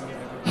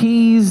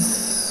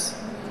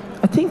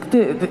 I think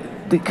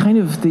the kind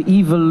of the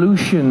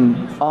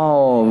evolution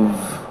of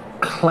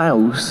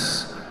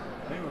Klaus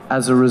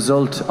as a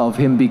result of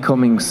him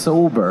becoming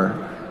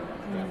sober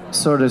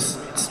sort of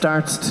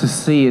starts to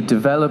see a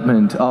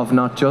development of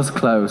not just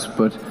Klaus,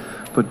 but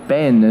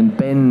Ben and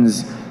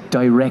Ben's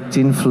direct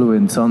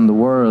influence on the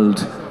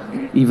world.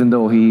 Even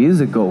though he is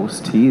a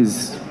ghost, he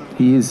is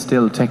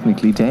still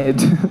technically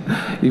dead,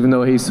 even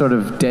though he's sort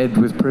of dead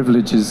with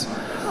privileges.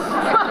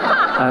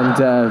 And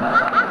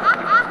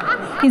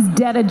he's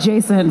dead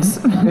adjacent.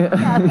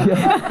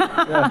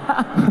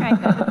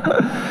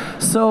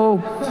 So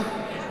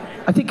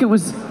I think it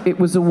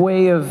was a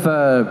way of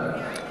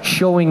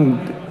showing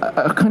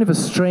a kind of a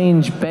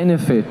strange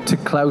benefit to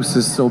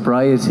Klaus's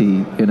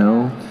sobriety, you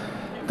know,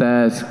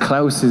 that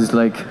Klaus is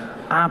like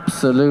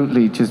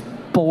absolutely just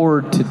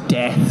bored to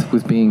death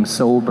with being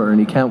sober, and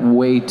he can't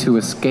wait to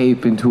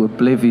escape into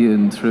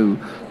oblivion through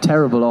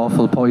terrible,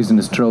 awful,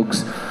 poisonous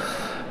drugs.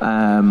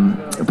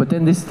 But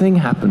then this thing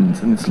happens,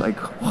 and it's like,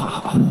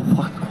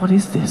 what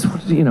is this?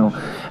 What, you know?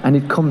 And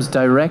it comes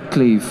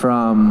directly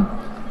from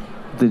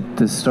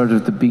the start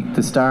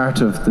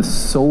of the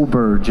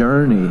sober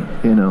journey,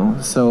 you know.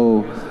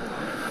 So,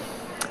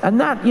 and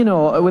that, you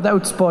know,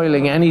 without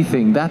spoiling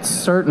anything, that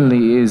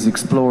certainly is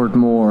explored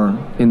more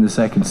in the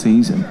second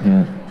season.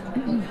 Yeah.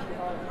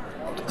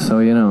 So,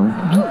 you know,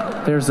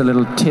 there's a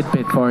little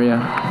tidbit for you.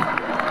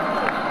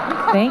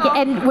 Thank you.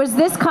 And was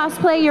this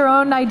cosplay your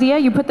own idea?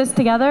 You put this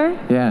together?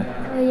 Yeah.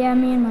 Yeah,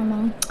 me and my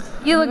mom.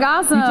 You look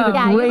awesome. You did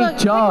a great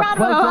job.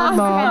 Well done,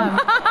 Mom.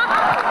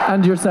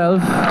 And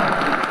yourself.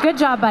 Good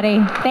job, buddy.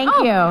 Thank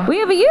you. We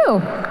have a you.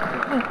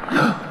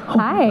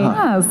 Hi.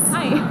 Yes.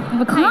 Hi.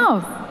 The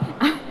Klaus.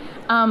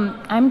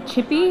 I'm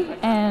Chippy,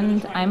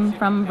 and I'm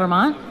from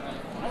Vermont.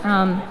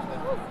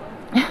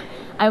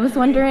 I was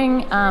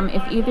wondering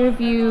if either of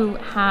you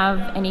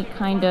have any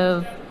kind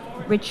of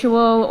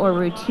ritual or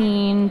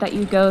routine that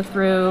you go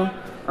through,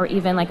 or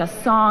even like a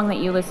song that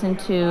you listen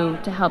to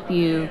help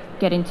you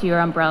get into your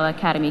Umbrella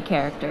Academy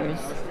characters.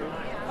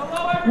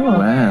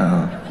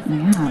 Wow.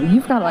 Yeah,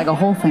 you've got like a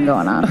whole thing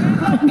going on.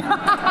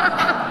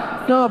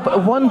 No,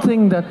 but one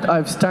thing that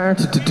I've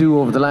started to do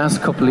over the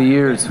last couple of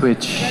years,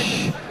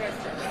 which,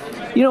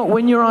 you know,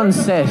 when you're on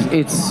set,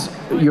 it's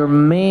your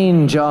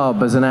main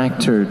job as an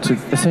actor to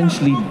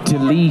essentially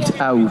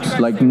delete out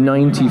like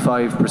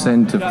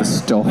 95% of the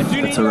stuff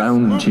that's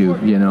around you,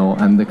 you know,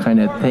 and the kind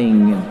of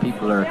thing, and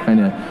people are kind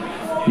of,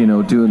 you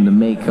know, doing the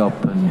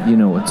makeup, and, you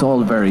know, it's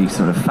all very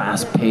sort of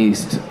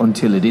fast-paced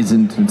until it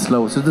isn't, and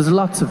slow. So there's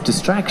lots of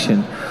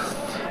distraction.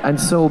 And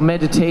so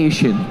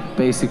meditation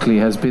basically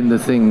has been the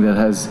thing that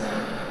has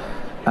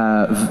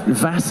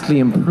vastly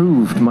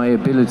improved my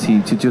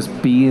ability to just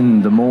be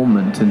in the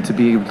moment and to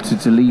be able to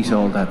delete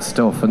all that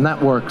stuff. And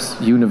that works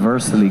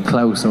universally,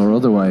 Klaus or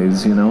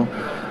otherwise, you know.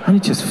 And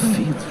it just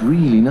feels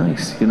really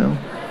nice, you know.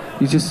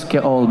 You just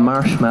get all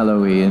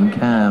marshmallowy and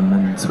calm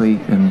and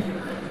sweet, and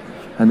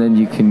then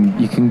you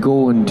can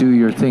go and do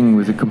your thing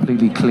with a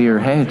completely clear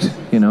head,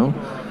 you know.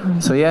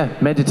 So yeah,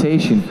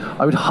 meditation.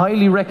 I would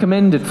highly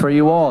recommend it for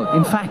you all.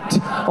 In fact,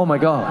 oh my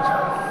God,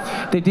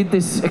 they did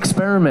this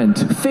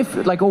experiment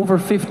like over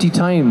 50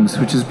 times,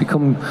 which has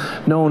become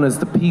known as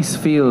the peace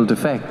field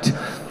effect,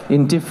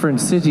 in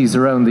different cities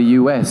around the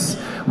US,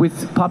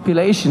 with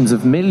populations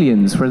of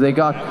millions, where they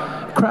got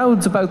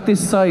crowds about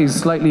this size,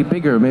 slightly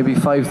bigger, maybe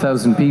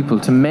 5,000 people,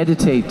 to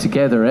meditate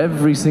together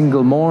every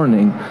single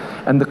morning,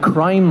 and the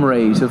crime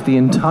rate of the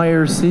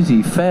entire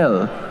city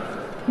fell.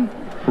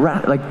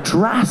 Like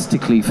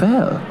drastically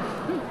fell.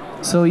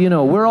 So, you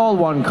know, we're all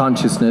one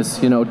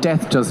consciousness, you know,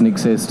 death doesn't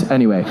exist.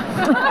 Anyway.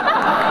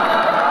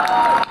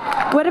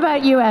 What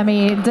about you,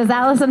 Emmy? Does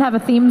Allison have a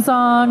theme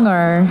song,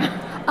 or?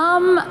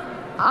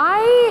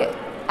 I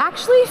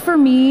actually, for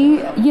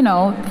me, you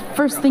know,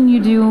 first thing you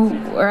do,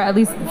 or at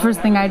least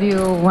first thing I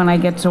do when I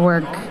get to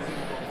work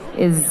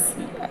is,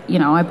 you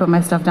know, I put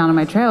my stuff down in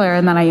my trailer,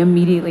 and then I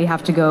immediately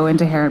have to go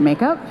into hair and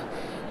makeup.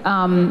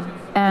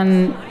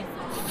 And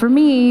for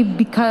me,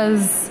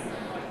 because,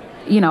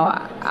 you know,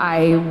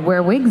 I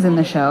wear wigs in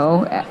the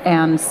show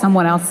and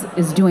someone else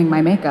is doing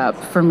my makeup,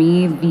 for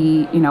me,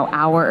 the, you know,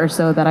 hour or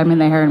so that I'm in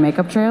the hair and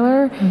makeup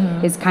trailer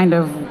is kind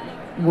of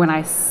when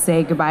I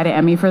say goodbye to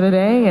Emmy for the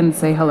day and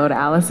say hello to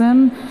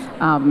Allison.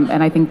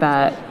 And I think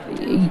that,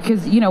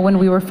 because, you know, when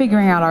we were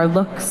figuring out our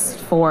looks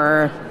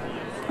for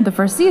the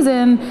first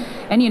season,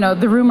 and, you know,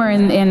 the rumor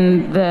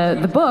in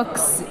the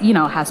books, you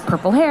know, has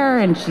purple hair,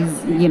 and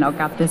she's, you know,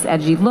 got this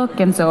edgy look,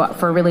 and so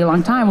for a really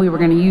long time we were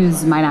going to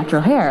use my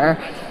natural hair,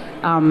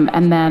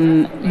 and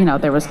then, you know,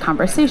 there was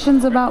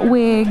conversations about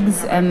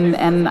wigs,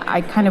 and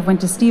I kind of went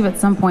to Steve at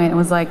some point and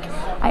was like,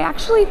 I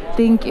actually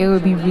think it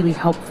would be really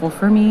helpful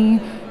for me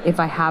if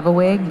I have a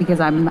wig, because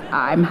I'm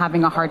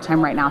having a hard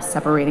time right now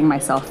separating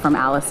myself from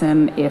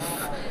Allison if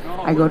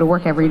I go to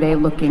work every day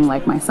looking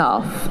like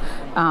myself.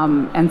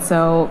 And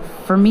so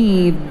for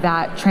me,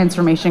 that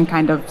transformation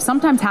kind of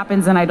sometimes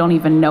happens and I don't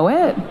even know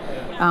it.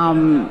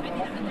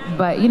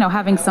 But, you know,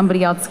 having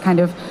somebody else kind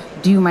of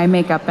do my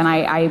makeup, and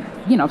I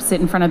you know,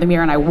 sit in front of the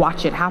mirror and I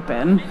watch it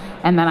happen,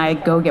 and then I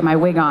go get my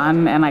wig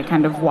on, and I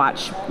kind of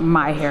watch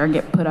my hair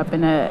get put up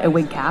in a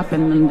wig cap,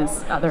 and then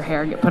this other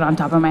hair get put on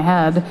top of my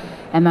head,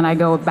 and then I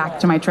go back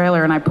to my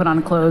trailer and I put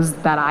on clothes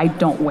that I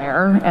don't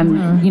wear,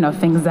 and you know,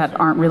 things that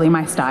aren't really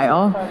my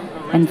style.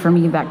 And for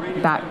me,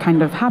 that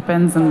kind of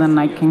happens, and then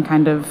I can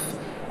kind of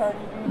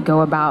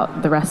go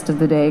about the rest of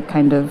the day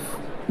kind of,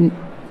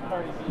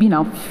 you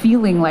know,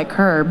 feeling like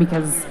her,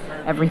 because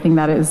everything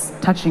that is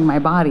touching my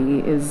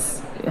body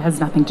has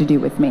nothing to do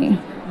with me.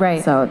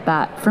 Right. So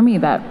that, for me,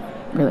 that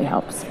really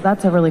helps.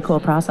 That's a really cool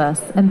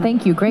process. And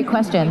thank you. Great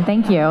question.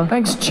 Thank you.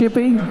 Thanks,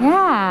 Chippy.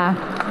 Yeah.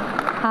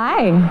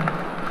 Hi.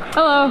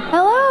 Hello.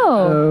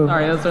 Hello.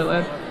 Sorry, that's really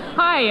loud.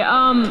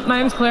 Hi, my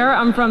name's Claire.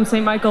 I'm from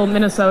St. Michael,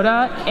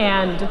 Minnesota,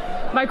 and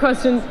my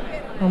question,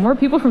 are more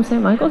people from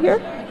St. Michael here?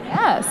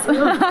 Yes.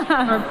 Or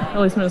at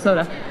least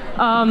Minnesota.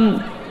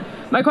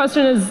 My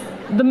question is,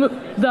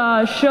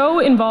 the show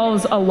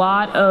involves a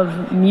lot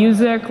of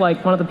music.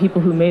 Like, one of the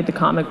people who made the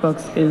comic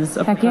books is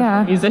a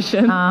professional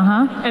musician.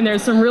 And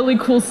there's some really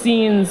cool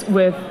scenes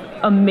with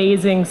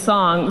amazing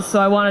songs. So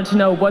I wanted to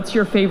know, what's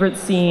your favorite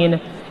scene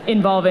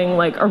involving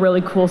like a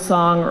really cool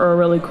song or a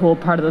really cool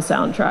part of the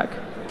soundtrack?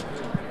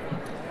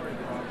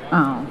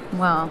 Oh,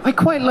 well. I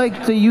quite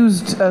liked they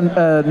used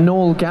a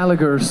Noel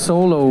Gallagher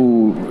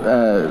solo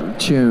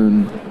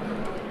tune,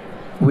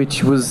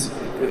 which was,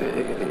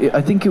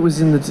 I think it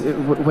was in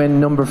when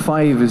number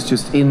 5 is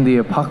just in the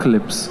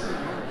apocalypse.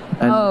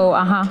 And,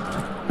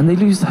 and they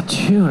used that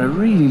tune. I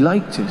really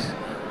liked it.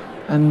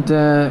 And,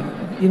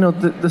 you know,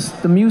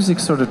 the music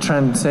sort of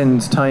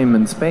transcends time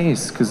and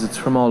space because it's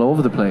from all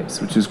over the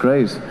place, which is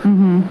great.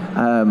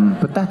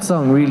 But that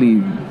song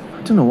really,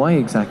 I don't know why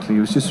exactly. It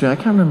was just, I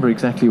can't remember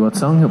exactly what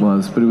song it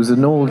was, but it was a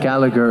Noel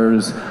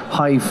Gallagher's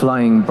High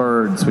Flying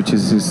Birds, which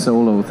is his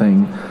solo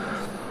thing.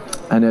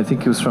 And I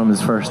think it was from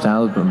his first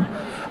album.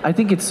 I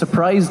think it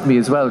surprised me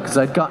as well, because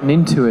I'd gotten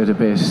into it a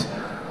bit,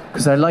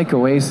 because I like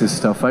Oasis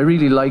stuff. I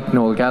really like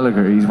Noel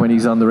Gallagher when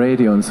he's on the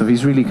radio and stuff.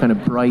 He's really kind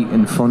of bright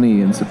and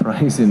funny and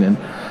surprising, and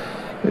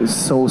it's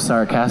so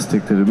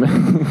sarcastic that it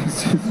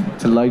makes it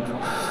delightful.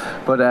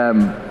 But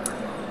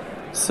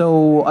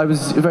so I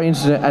was very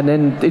interested, and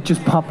then it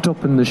just popped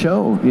up in the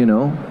show, you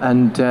know,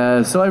 and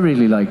so I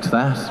really liked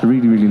that. I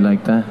really, really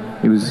liked that.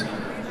 It was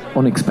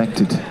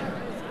unexpected.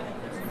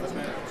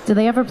 Do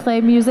they ever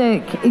play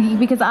music?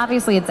 Because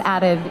obviously it's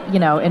added, you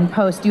know, in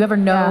post. Do you ever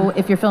know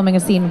if you're filming a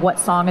scene what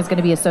song is going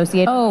to be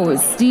associated? Oh,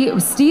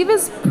 Steve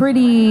is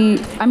pretty,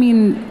 I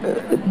mean,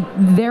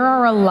 there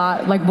are a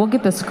lot, like we'll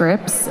get the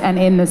scripts and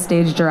in the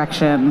stage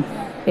direction,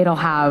 it'll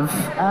have,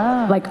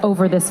 like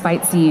over this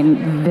fight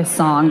scene, this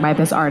song by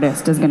this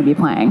artist is going to be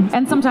playing.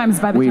 And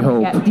sometimes by the time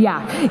we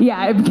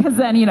get, because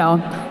then, you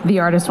know, the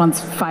artist wants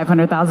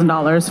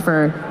 $500,000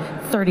 for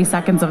 30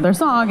 seconds of their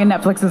song, and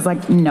Netflix is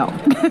like, no.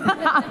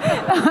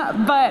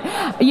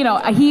 But, you know,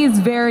 he's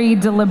very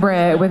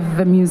deliberate with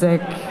the music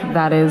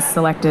that is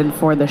selected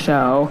for the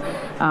show.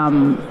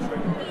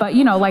 But,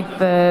 you know, like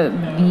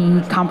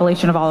the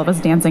compilation of all of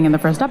us dancing in the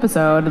first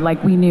episode,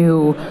 like we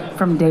knew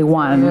from day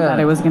one that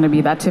it was going to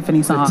be that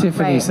Tiffany song. The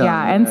Tiffany song.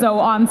 Yeah, and so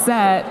on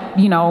set,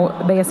 you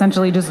know, they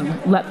essentially just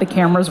let the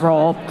cameras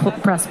roll,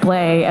 press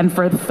play, and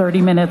for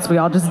 30 minutes we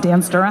all just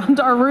danced around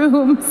our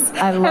rooms.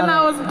 And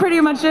that was pretty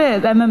much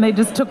it. And then they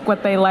just took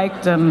what they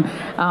liked, and,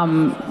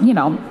 you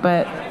know,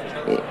 but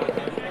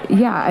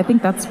yeah, I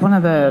think that's one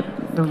of the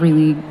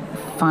really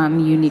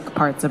fun, unique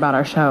parts about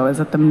our show, is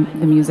that the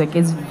music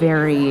is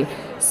very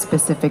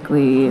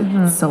specifically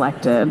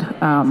selected.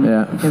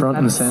 Front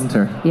and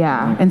center.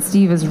 Yeah, and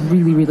Steve is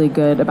really, really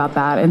good about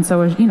that. And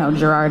so, you know,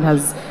 Gerard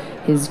has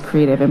his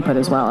creative input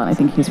as well, and I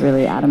think he's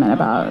really adamant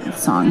about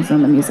songs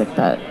and the music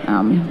that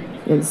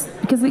is,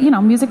 because, you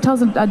know, music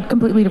tells a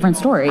completely different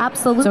story.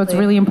 Absolutely. So it's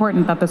really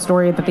important that the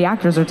story that the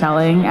actors are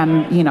telling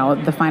and, you know,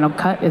 the final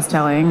cut is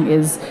telling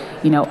is,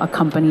 you know,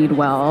 accompanied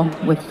well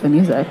with the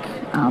music.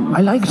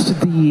 I liked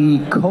the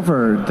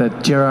cover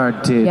that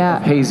Gerard did,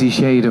 Hazy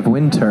Shade of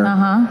Winter.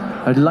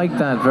 I liked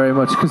that very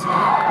much, because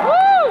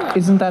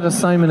isn't that a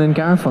Simon and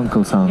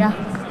Garfunkel song?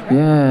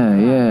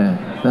 Yeah.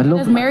 I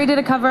love Mary did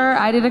a cover,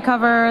 I did a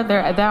cover.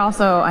 They're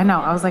also, I know,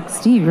 I was like,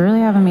 Steve, you're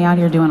really having me out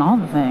here doing all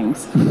the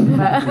things.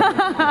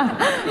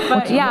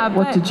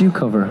 What did you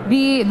cover?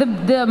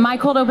 The My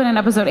Cold Open in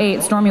episode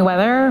 8, Stormy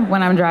Weather,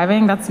 when I'm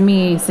driving, that's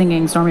me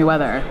singing Stormy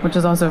Weather, which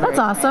is also That's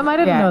awesome. I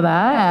didn't know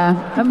that.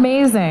 Yeah.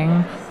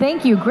 Amazing.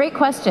 Thank you. Great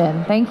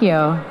question. Thank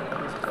you.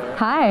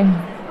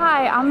 Hi.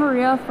 Hi, I'm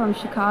Maria from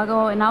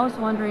Chicago, and I was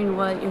wondering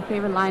what your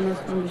favorite line is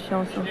from the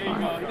show so far.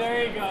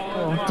 There you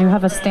go. Do you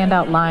have a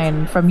standout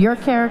line from your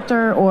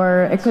character,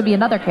 or it could be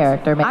another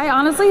character? Maybe? I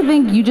honestly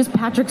think you just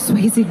Patrick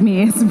Swayze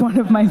me is one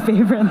of my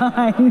favorite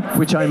lines.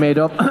 Which I made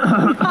up.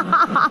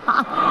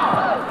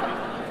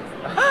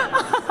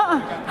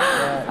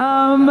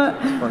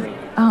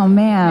 Oh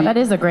man, that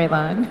is a great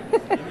line.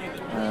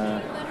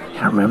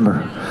 Can't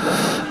remember.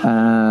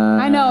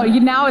 I know.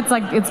 Now it's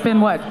like, it's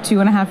been what,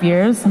 2.5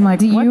 years? I'm like,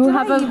 do you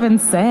even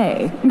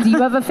say? Do you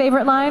have a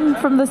favorite line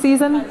from the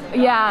season?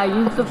 Yeah,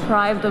 you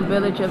deprived the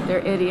village of their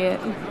idiot.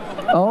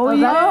 Oh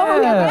yeah,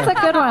 that's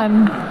a good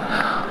one.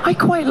 I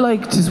quite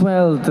liked as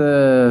well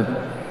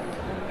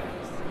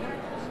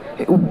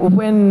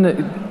when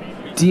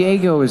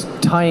Diego is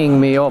tying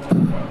me up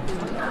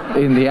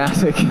in the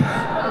attic.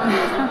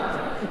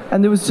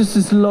 And there was just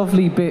this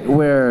lovely bit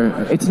where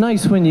it's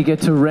nice when you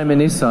get to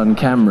reminisce on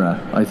camera,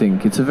 I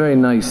think. It's a very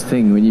nice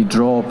thing when you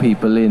draw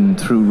people in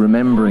through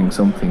remembering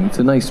something. It's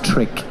a nice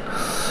trick.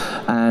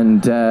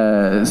 And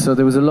so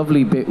there was a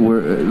lovely bit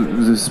where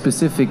the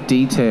specific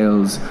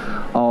details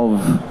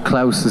of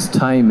Klaus's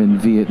time in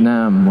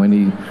Vietnam when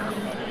he,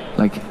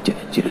 like,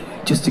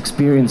 just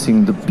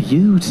experiencing the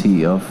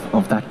beauty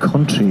of that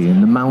country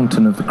and the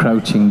mountain of the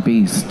crouching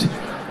beast.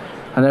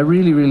 And I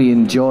really, really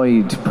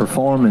enjoyed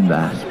performing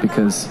that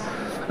because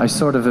I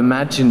sort of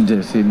imagined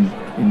it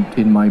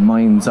in my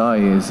mind's eye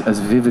as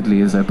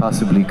vividly as I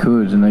possibly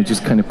could. And I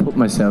just kind of put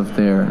myself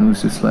there and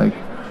was just like,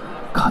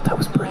 God, that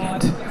was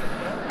brilliant.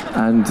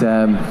 And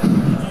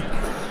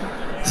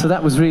so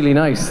that was really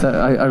nice.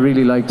 I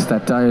really liked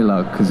that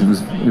dialogue because it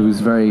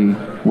was very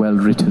well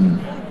written.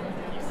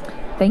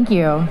 Thank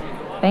you.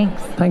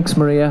 Thanks. Thanks,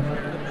 Maria.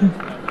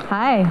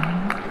 Hi.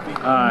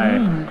 Hi.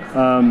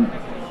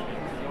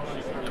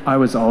 I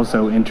was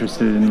also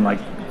interested in like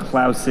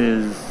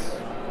Klaus's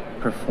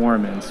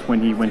performance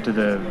when he went to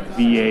the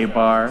VA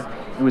bar.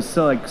 It was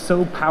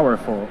so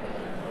powerful.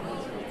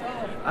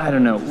 I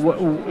don't know.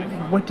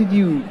 What did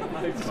you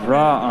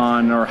draw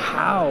on, or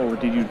how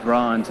did you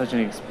draw on such an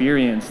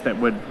experience that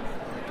would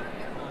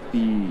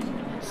be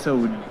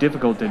so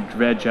difficult to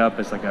dredge up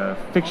as like a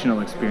fictional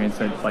experience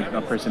that like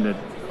a person had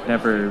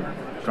never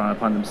drawn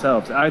upon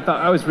themselves?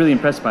 I was really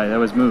impressed by it. I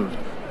was moved.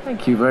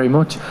 Thank you very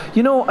much.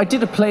 You know, I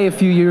did a play a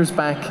few years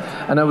back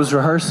and I was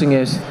rehearsing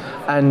it,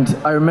 and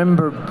I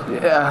remember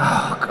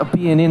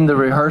being in the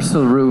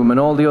rehearsal room and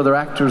all the other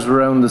actors were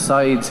around the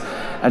sides,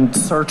 and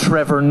Sir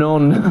Trevor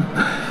Nunn,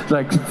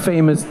 like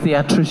famous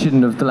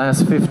theatrician of the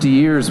last 50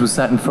 years, was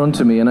sat in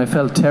front of me, and I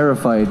felt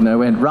terrified, and I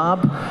went,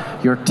 Rob,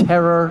 your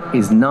terror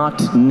is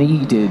not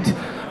needed.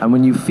 And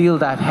when you feel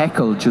that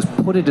heckle, just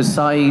put it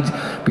aside,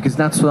 because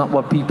that's not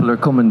what people are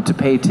coming to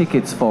pay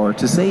tickets for,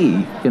 to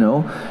see, you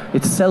know.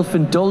 It's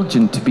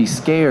self-indulgent to be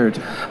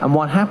scared. And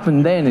what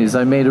happened then is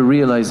I made a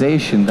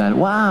realization that,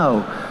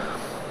 wow,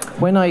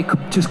 when I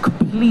just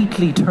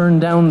completely turn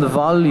down the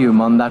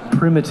volume on that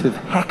primitive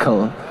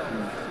heckle,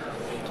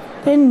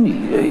 then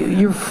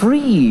you're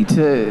free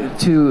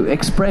to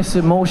express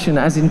emotion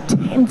as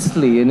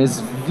intensely and as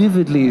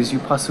vividly as you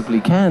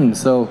possibly can.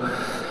 So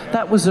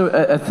that was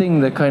a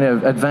thing that kind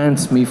of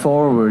advanced me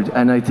forward,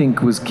 and I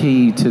think was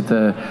key to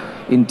the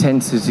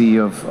intensity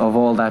of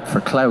all that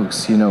for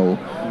Klaus, you know,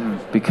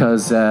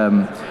 because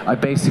I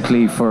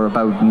basically for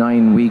about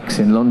 9 weeks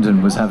in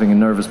London was having a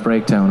nervous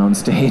breakdown on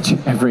stage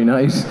every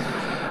night,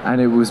 and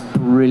it was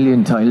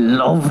brilliant. I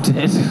loved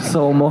it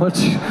so much.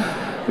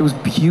 It was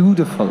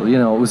beautiful, you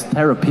know, it was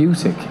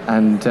therapeutic,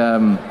 and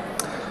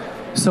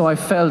so I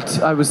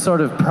felt I was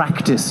sort of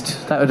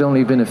practiced. That had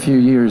only been a few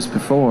years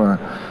before.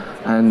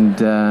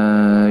 And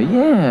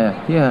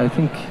I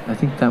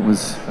think that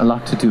was a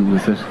lot to do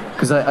with it,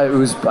 because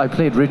I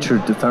played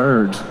Richard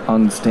III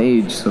on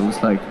stage, so it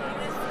was like,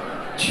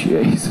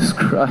 Jesus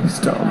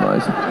Christ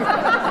Almighty,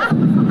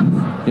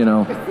 you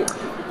know.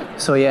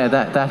 So yeah,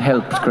 that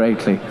helped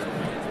greatly.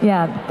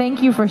 Yeah,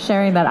 thank you for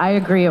sharing that. I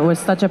agree. It was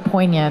such a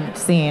poignant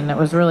scene. It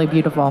was really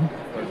beautiful.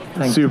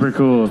 Super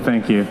cool.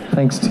 Thank you.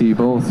 Thanks to you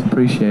both.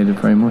 Appreciate it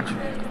very much.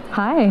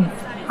 Hi.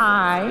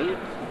 Hi.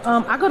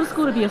 I go to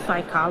school to be a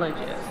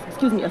psychologist.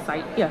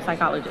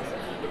 Psychologist.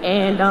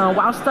 And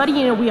while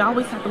studying, we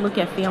always have to look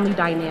at family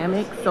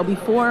dynamics. So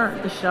before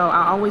the show,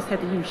 I always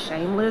had to use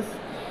Shameless,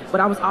 but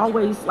I was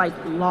always like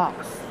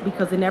lost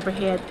because it never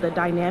had the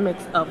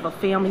dynamics of a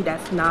family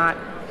that's not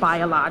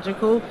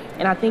biological.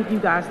 And I think you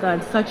guys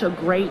done such a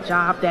great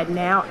job that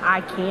now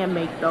I can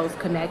make those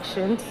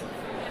connections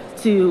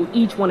to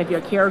each one of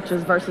your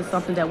characters versus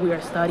something that we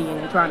are studying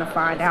and trying to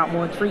find out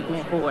more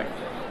treatment for it.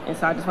 And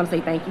so I just want to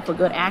say thank you for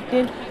good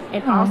acting.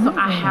 And also,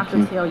 I have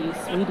to tell you,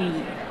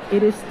 sweetie,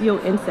 it is still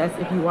incest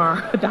if you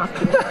are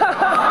adopted.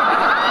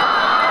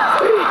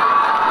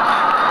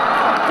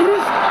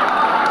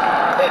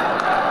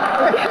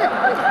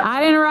 I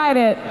didn't write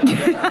it.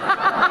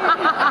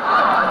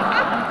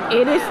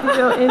 It is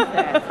still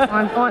incest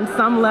on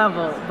some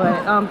level.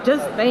 But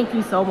just thank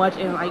you so much.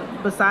 And like,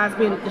 besides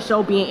the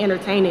show being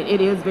entertaining, it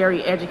is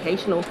very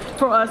educational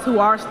for us who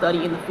are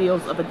studying the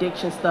fields of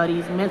addiction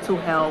studies, mental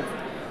health,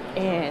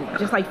 and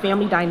just like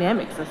family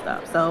dynamics and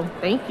stuff. So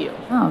thank you.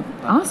 Oh,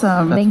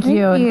 awesome. Thank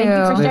you. Thank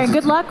you for sharing.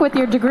 Good luck with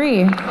your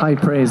degree. High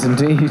praise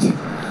indeed.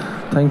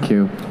 Thank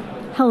you.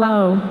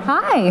 Hello.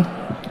 Hi.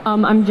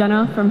 I'm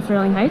Jenna from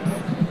Sterling Heights.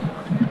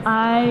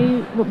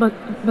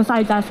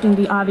 Besides asking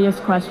the obvious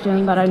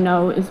question that I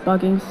know is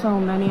bugging so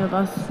many of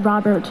us,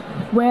 Robert,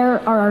 where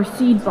are our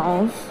seed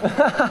balls?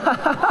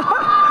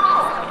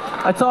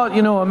 I thought,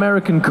 you know,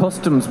 American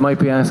Customs might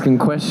be asking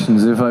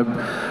questions if I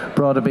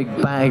brought a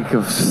big bag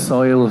of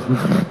soil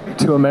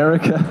to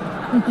America.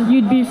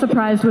 You'd be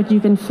surprised what you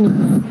can sneak.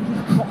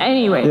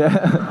 Anyway. Yeah,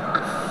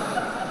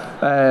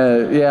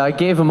 I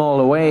gave them all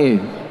away.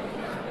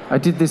 I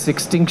did this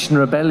Extinction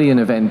Rebellion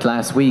event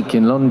last week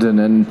in London,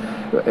 and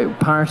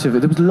part of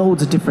it, there was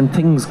loads of different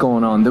things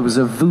going on. There was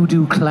a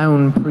voodoo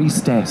clown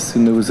priestess,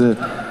 and there was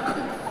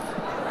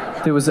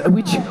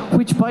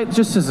which by,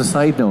 just as a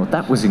side note,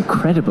 that was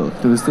incredible.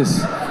 There was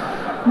this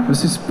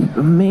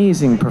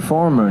amazing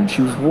performer, and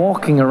she was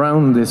walking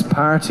around this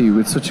party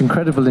with such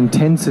incredible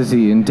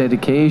intensity and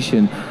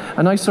dedication,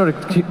 and I sort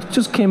of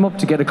just came up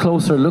to get a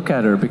closer look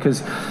at her,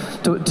 because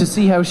to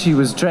see how she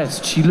was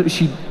dressed, she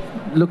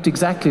looked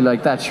exactly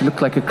like that. She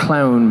looked like a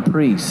clown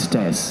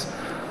priestess.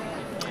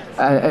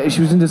 She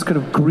was in this kind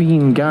of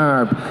green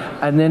garb,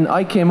 and then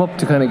I came up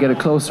to kind of get a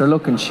closer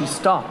look, and she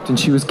stopped, and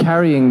she was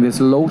carrying this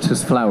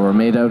lotus flower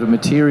made out of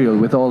material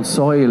with all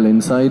soil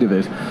inside of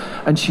it,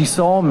 and she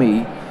saw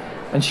me,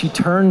 and she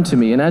turned to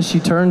me, and as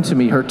she turned to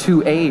me, her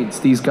two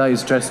aides, these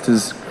guys dressed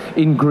as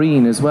in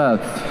green as well,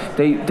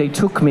 they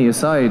took me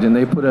aside, and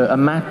they put a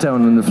mat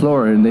down on the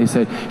floor, and they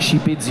said, "She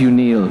bids you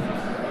kneel."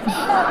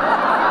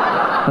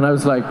 And I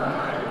was like,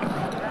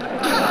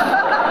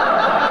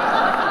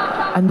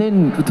 and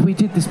then we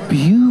did this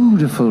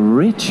beautiful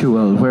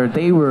ritual where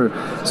they were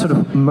sort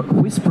of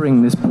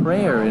whispering this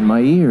prayer in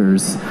my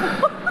ears.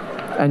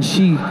 And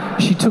she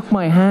took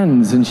my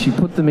hands and she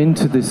put them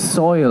into this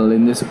soil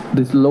in this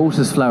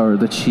lotus flower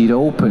that she'd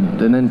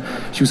opened. And then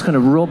she was kind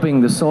of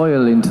rubbing the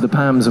soil into the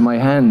palms of my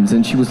hands.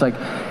 And she was like,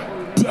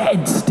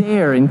 dead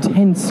stare,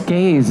 intense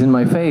gaze in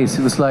my face.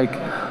 It was like,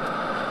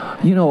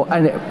 you know,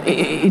 and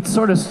it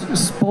sort of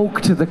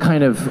spoke to the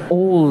kind of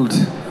old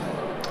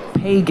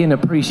pagan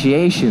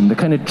appreciation, the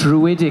kind of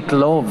druidic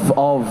love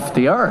of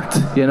the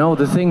earth, you know,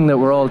 the thing that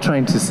we're all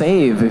trying to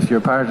save if you're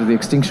part of the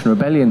Extinction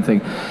Rebellion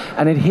thing.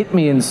 And it hit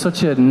me in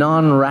such a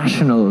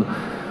non-rational,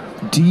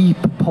 deep,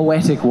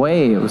 poetic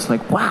way. It was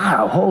like,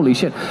 wow, holy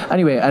shit.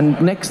 Anyway,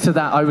 and next to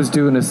that, I was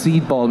doing a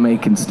seed ball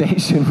making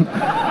station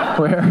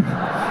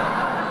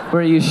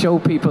where you show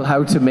people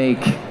how to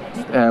make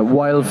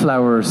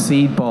wildflower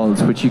seed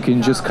balls, which you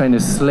can just kind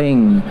of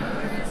sling,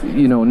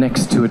 you know,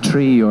 next to a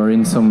tree or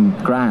in some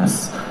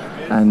grass.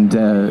 And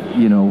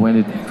you know,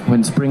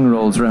 when spring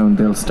rolls around,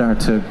 they'll start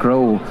to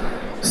grow.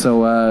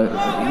 So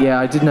yeah,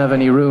 I didn't have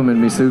any room in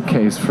my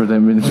suitcase for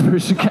them for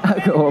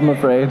Chicago, I'm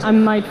afraid. I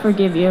might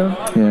forgive you.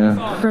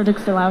 Yeah.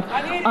 Verdict's still out.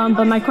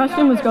 But my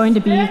question was going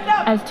to be,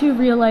 as two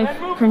real-life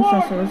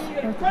princesses,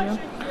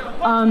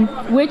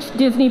 which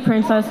Disney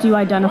princess do you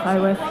identify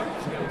with?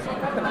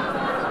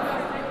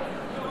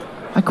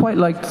 I quite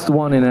liked the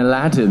one in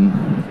Aladdin.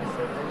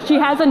 She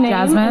has a name,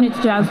 Jasmine? and it's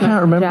Jasmine. I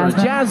can't remember.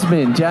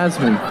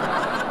 Jasmine.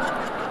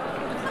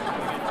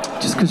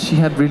 Just because she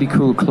had really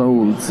cool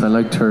clothes. I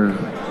liked her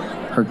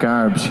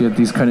garb. She had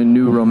these kind of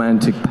new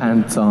romantic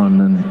pants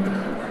on, and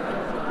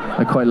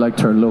I quite liked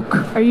her look.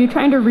 Are you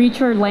trying to reach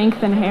her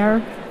length and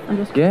hair? I'm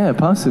just Yeah,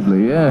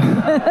 possibly, yeah.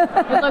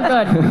 You look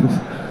good.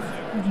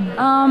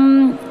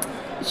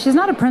 She's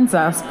not a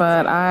princess,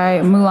 but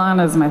Mulan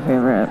is my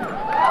favorite.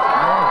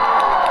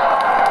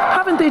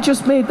 Haven't they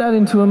just made that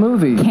into a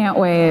movie? Can't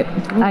wait.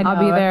 I'll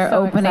be there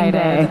so opening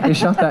excited. day. They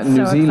shot that in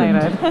New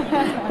Zealand.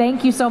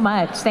 Thank you so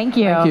much. Thank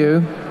you. Thank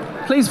you.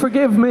 Please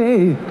forgive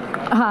me.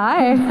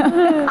 Hi.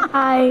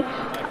 Hi.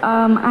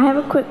 I have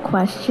a quick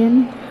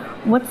question.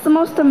 What's the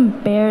most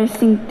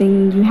embarrassing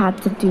thing you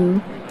had to do?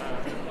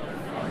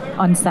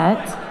 On set?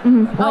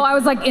 Mm-hmm. Oh, I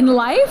was like, in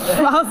life?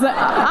 I was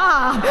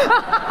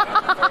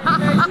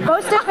like,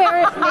 most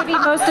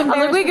embarrassing.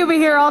 Like, we could be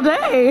here all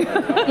day.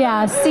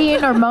 Yeah,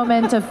 scene or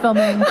moment of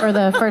filming for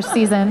the first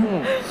season.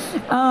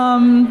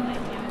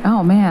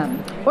 Oh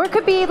man. Or it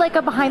could be like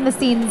a behind the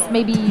scenes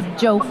maybe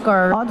joke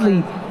or...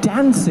 Oddly,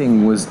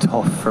 dancing was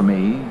tough for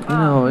me. You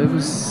know, it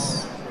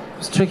was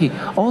tricky.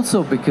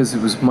 Also because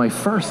it was my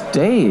first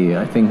day,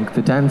 I think,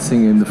 the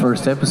dancing in the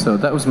first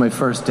episode. That was my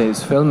first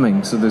day's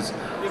filming. So there's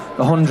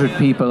 100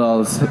 people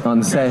all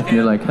on set, and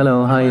you're like,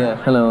 hello,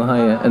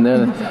 hiya, and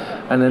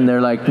then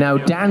they're like, now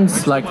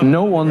dance like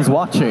no one's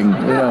watching,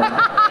 you know.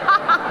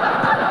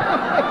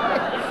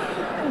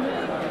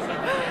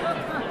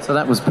 So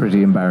that was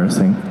pretty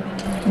embarrassing.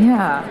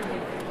 Yeah.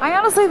 I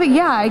honestly think,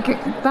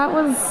 that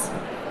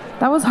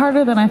was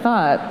harder than I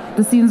thought.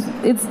 The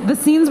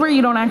scenes where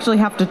you don't actually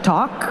have to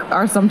talk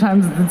are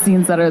sometimes the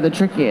scenes that are the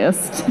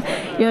trickiest.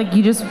 You're like,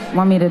 you just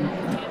want me to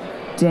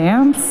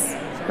dance?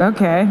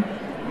 Okay.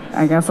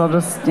 I guess I'll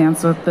just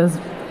dance with this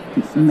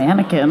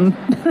mannequin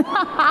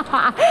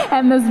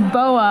and this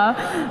boa.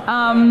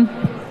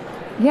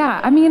 Yeah,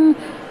 I mean,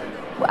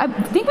 I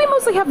think we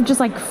mostly have just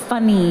like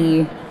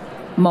funny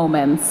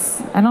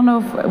moments. I don't know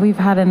if we've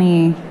had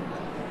any.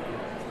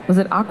 Was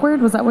it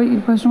awkward? Was that what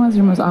your question was?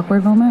 Your most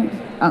awkward moment?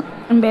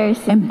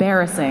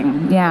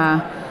 Embarrassing,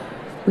 yeah.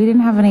 We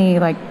didn't have any,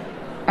 I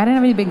didn't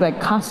have any big,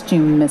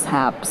 costume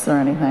mishaps or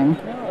anything.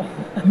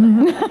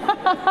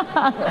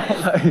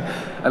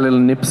 A little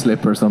nip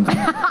slip or something.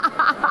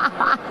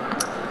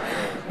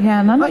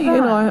 Yeah, none of that.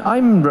 You know,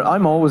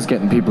 I'm always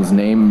getting people's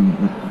name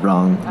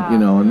wrong, you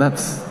know, and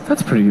that's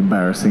pretty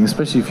embarrassing,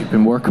 especially if you've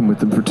been working with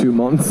them for 2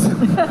 months.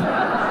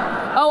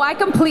 Oh, I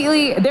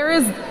completely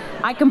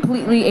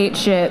ate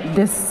shit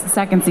this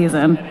second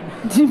season.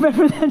 Do you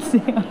remember that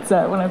scene on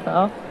set when I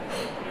fell?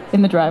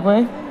 in the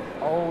driveway?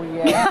 Oh,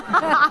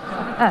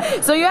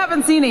 yeah. So you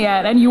haven't seen it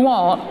yet, and you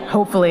won't,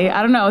 hopefully.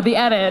 I don't know, the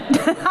edit.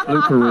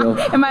 Blooper reel.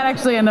 It might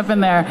actually end up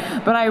in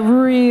there. But I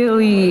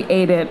really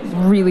ate it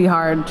really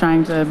hard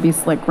trying to be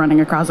slick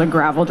running across a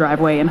gravel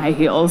driveway in high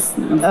heels.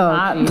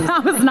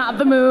 That was not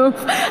the move.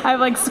 I have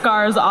like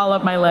scars all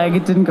up my leg.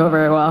 It didn't go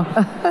very well.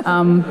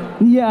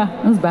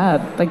 Yeah, it was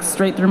bad. Like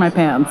straight through my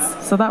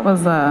pants. So that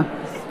was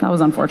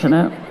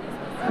unfortunate.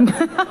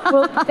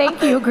 Well,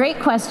 thank you. Great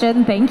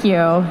question. Thank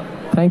you.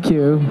 Thank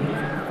you.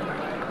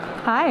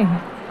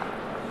 Hi.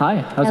 Hi,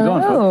 how's it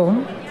going,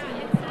 folks?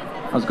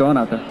 How's it going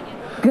out there?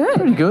 Good.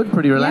 Pretty good,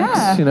 pretty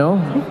relaxed, you know.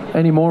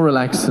 Any more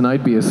relaxed and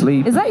I'd be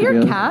asleep. Is that to your be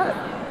honest.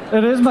 cat?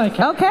 It is my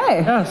cat.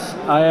 Okay. Yes,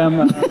 I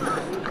am.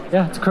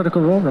 Yeah, it's a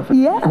Critical Role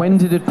reference. Yeah. When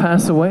did it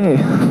pass away?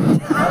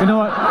 You know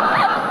what?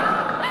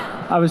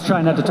 I was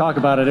trying not to talk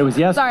about it. It was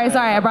yesterday.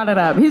 Sorry, I brought it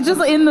up. He's just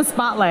in the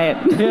spotlight.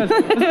 Yes.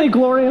 Isn't he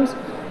glorious?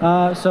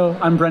 So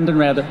I'm Brendan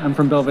Rather. I'm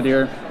from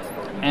Belvedere.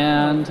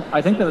 And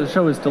I think that the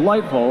show is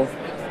delightful,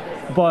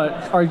 but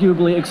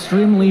arguably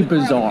extremely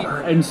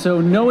bizarre. And so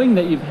knowing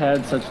that you've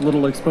had such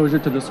little exposure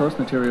to the source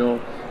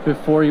material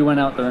before you went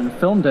out there and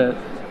filmed it,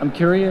 I'm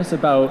curious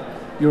about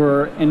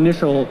your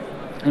initial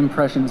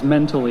impressions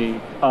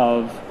mentally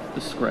of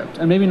the script.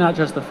 And maybe not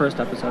just the first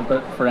episode,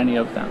 but for any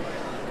of them.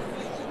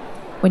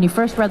 When you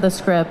first read the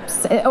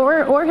scripts,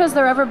 or has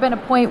there ever been a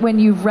point when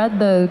you've read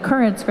the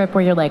current script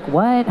where you're like,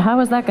 what? How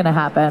is that going to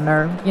happen?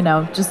 Or, you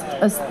know, just...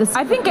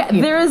 I think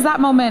there is that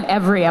moment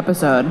every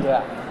episode.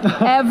 Yeah.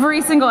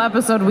 Every single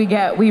episode we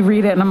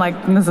read it and I'm like,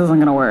 this isn't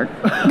going to work.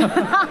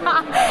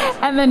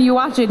 And then you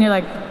watch it and you're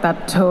like,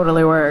 that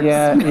totally works.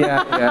 Yeah.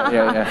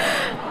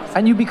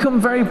 And you become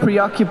very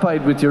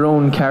preoccupied with your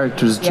own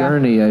character's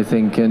journey, I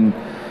think, and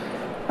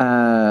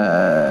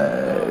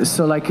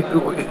so like,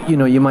 you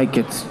know, you might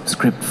get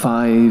script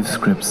 5,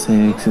 script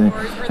 6, and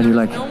you're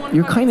like,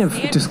 you're kind of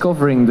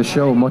discovering the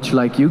show much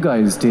like you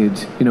guys did,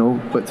 you know,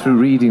 but through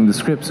reading the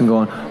scripts and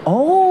going,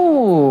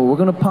 oh, we're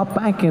going to pop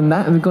back in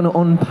that, and we're going to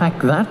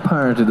unpack that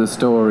part of the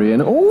story,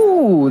 and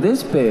oh,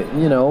 this bit,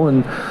 you know.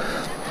 And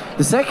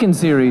the second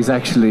series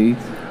actually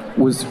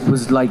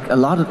was like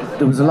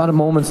there was a lot of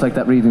moments like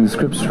that reading the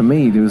scripts for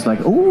me. There was like,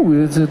 oh,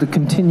 it's the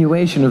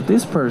continuation of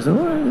this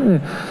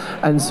person,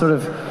 and sort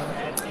of,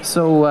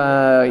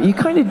 so you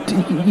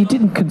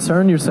didn't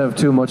concern yourself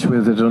too much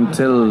with it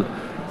until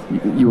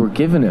you were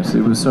given it.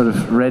 It was sort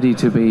of ready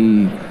to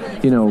be,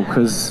 you know,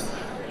 because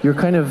you're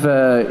kind of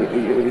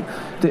the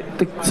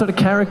sort of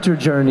character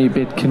journey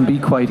bit can be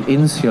quite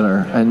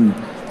insular, and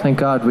thank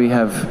God we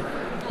have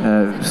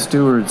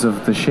stewards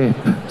of the ship,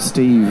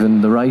 Steve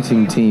and the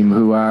writing team,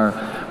 who are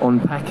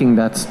unpacking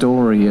that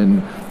story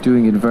and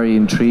doing it in very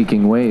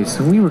intriguing ways.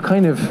 So we were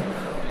kind of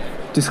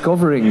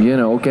discovering, you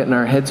know, getting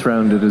our heads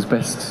around it as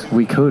best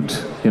we could,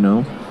 you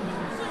know.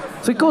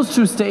 So it goes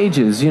through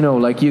stages, you know,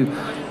 like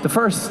the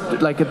first,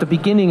 like at the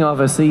beginning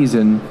of a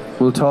season,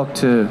 we'll talk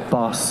to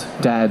boss,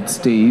 Dad,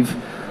 Steve,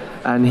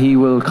 and he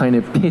will kind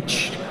of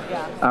pitch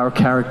our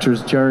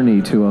character's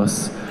journey to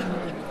us.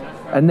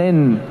 And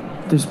then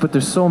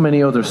there's so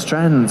many other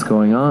strands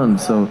going on,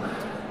 so,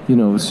 you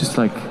know, it's just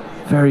like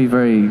very,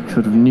 very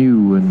sort of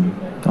new and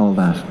all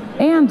that.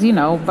 And, you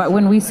know, but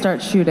when we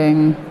start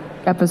shooting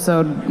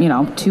episode, you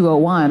know,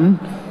 201,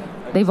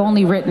 they've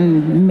only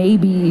written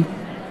maybe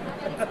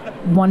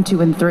 1,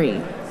 2, and 3. You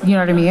know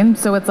what I mean?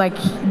 So it's like,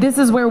 this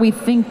is where we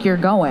think you're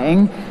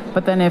going,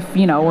 but then if,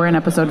 you know, we're in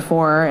episode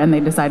 4 and they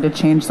decide to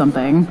change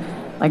something,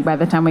 like by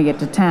the time we get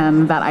to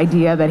 10, that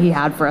idea that he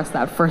had for us,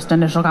 that first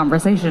initial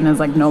conversation, is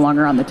like no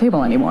longer on the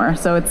table anymore.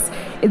 So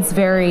it's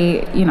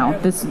very, you know,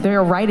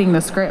 they're writing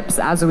the scripts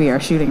as we are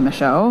shooting the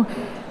show.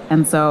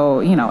 And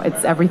so, you know,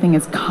 everything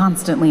is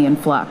constantly in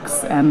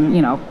flux, and,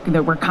 you know,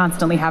 that we're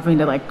constantly having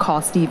to like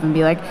call Steve and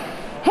be like,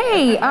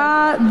 hey,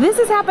 this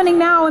is happening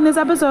now in this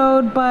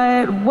episode,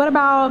 but what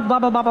about blah,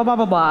 blah, blah, blah, blah,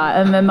 blah, blah.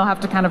 And then they'll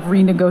have to kind of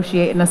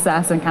renegotiate and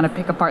assess and kind of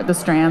pick apart the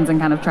strands and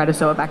kind of try to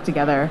sew it back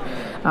together.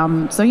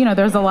 So, you know,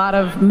 there's a lot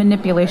of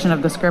manipulation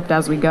of the script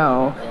as we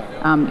go.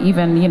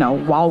 Even, you know,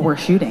 while we're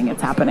shooting,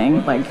 it's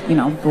happening. Like, you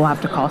know, we'll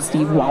have to call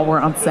Steve while we're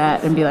on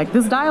set and be like,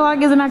 this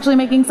dialogue isn't actually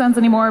making sense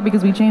anymore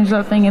because we changed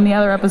that thing in the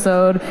other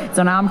episode.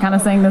 So now I'm kind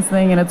of saying this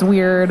thing and it's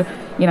weird,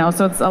 you know,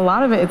 so it's a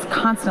lot of it's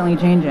constantly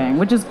changing,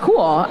 which is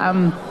cool.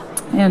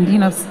 And, you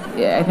know,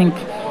 I think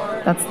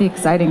that's the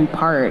exciting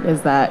part,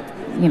 is that,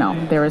 you know,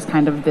 there is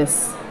kind of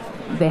this,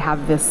 they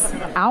have this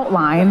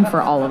outline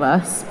for all of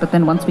us, but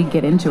then once we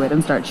get into it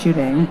and start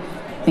shooting,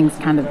 things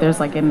kind of,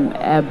 there's like an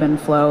ebb and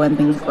flow, and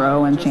things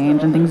grow and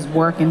change, and things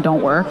work and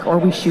don't work, or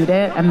we shoot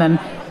it and then,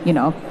 you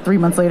know, 3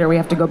 months later we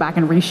have to go back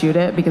and reshoot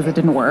it because it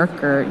didn't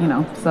work, or, you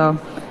know, so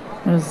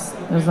it's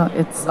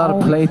a lot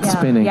of plates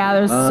spinning. Yeah,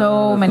 there's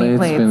so many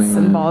plates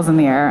and balls in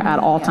the air at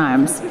all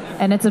times.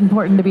 And it's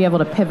important to be able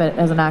to pivot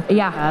as an actor.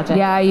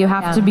 Yeah, you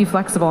have to be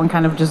flexible and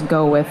kind of just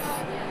go with,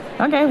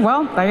 okay,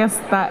 well, I guess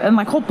that, and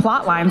like whole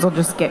plot lines will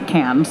just get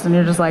canned, and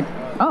you're just like,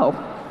 oh,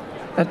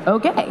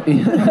 Okay.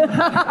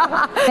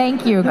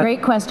 Thank you.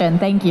 Great question.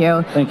 Thank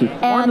you. Thank you.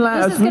 And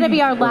this is going to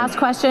be our last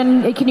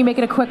question. Can you make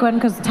it a quick one?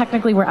 Because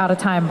technically we're out of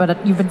time,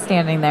 but you've been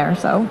standing there,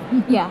 so.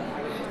 Yeah.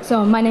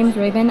 So my name's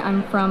Raven.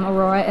 I'm from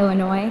Aurora,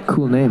 Illinois.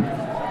 Cool name.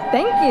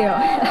 Thank you.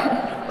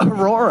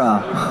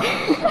 Aurora.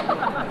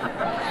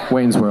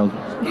 Wayne's World.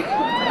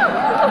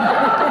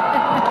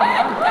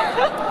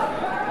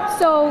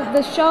 So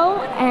the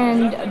show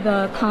and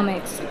the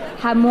comics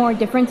have more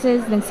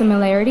differences than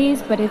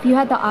similarities, but if you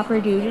had the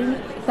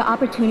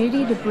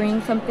opportunity to bring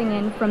something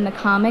in from the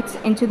comics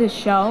into the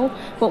show,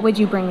 what would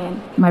you bring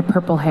in? My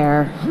purple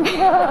hair.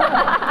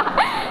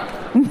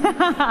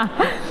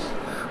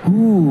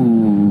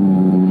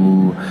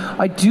 Ooh,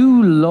 I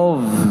do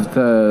love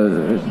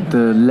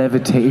the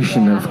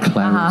levitation of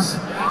Klaus.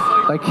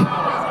 Like,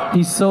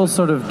 he's so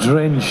sort of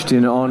drenched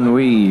in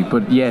ennui,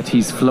 but yet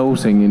he's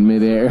floating in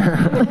midair.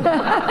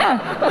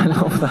 I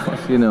love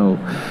that, you know.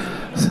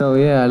 So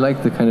yeah, I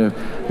like the kind of,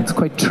 it's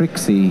quite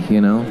tricksy, you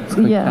know. It's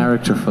quite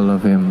characterful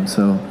of him,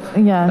 so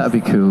that'd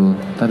be cool.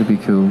 That'd be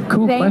cool.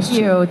 Cool question.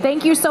 Thank you.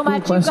 Thank you so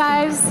much, you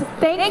guys.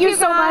 Thank you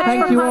so much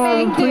for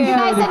coming. Did you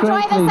guys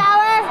enjoy this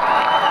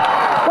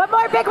hour? One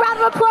more big round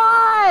of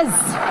applause.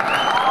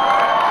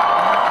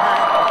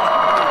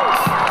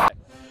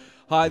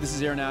 Hi, this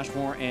is Aaron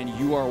Ashmore, and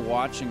you are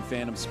watching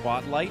Fandom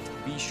Spotlight.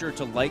 Be sure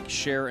to like,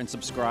 share, and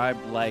subscribe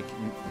like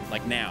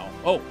now.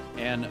 Oh,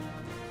 and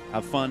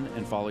have fun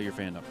and follow your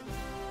fandom.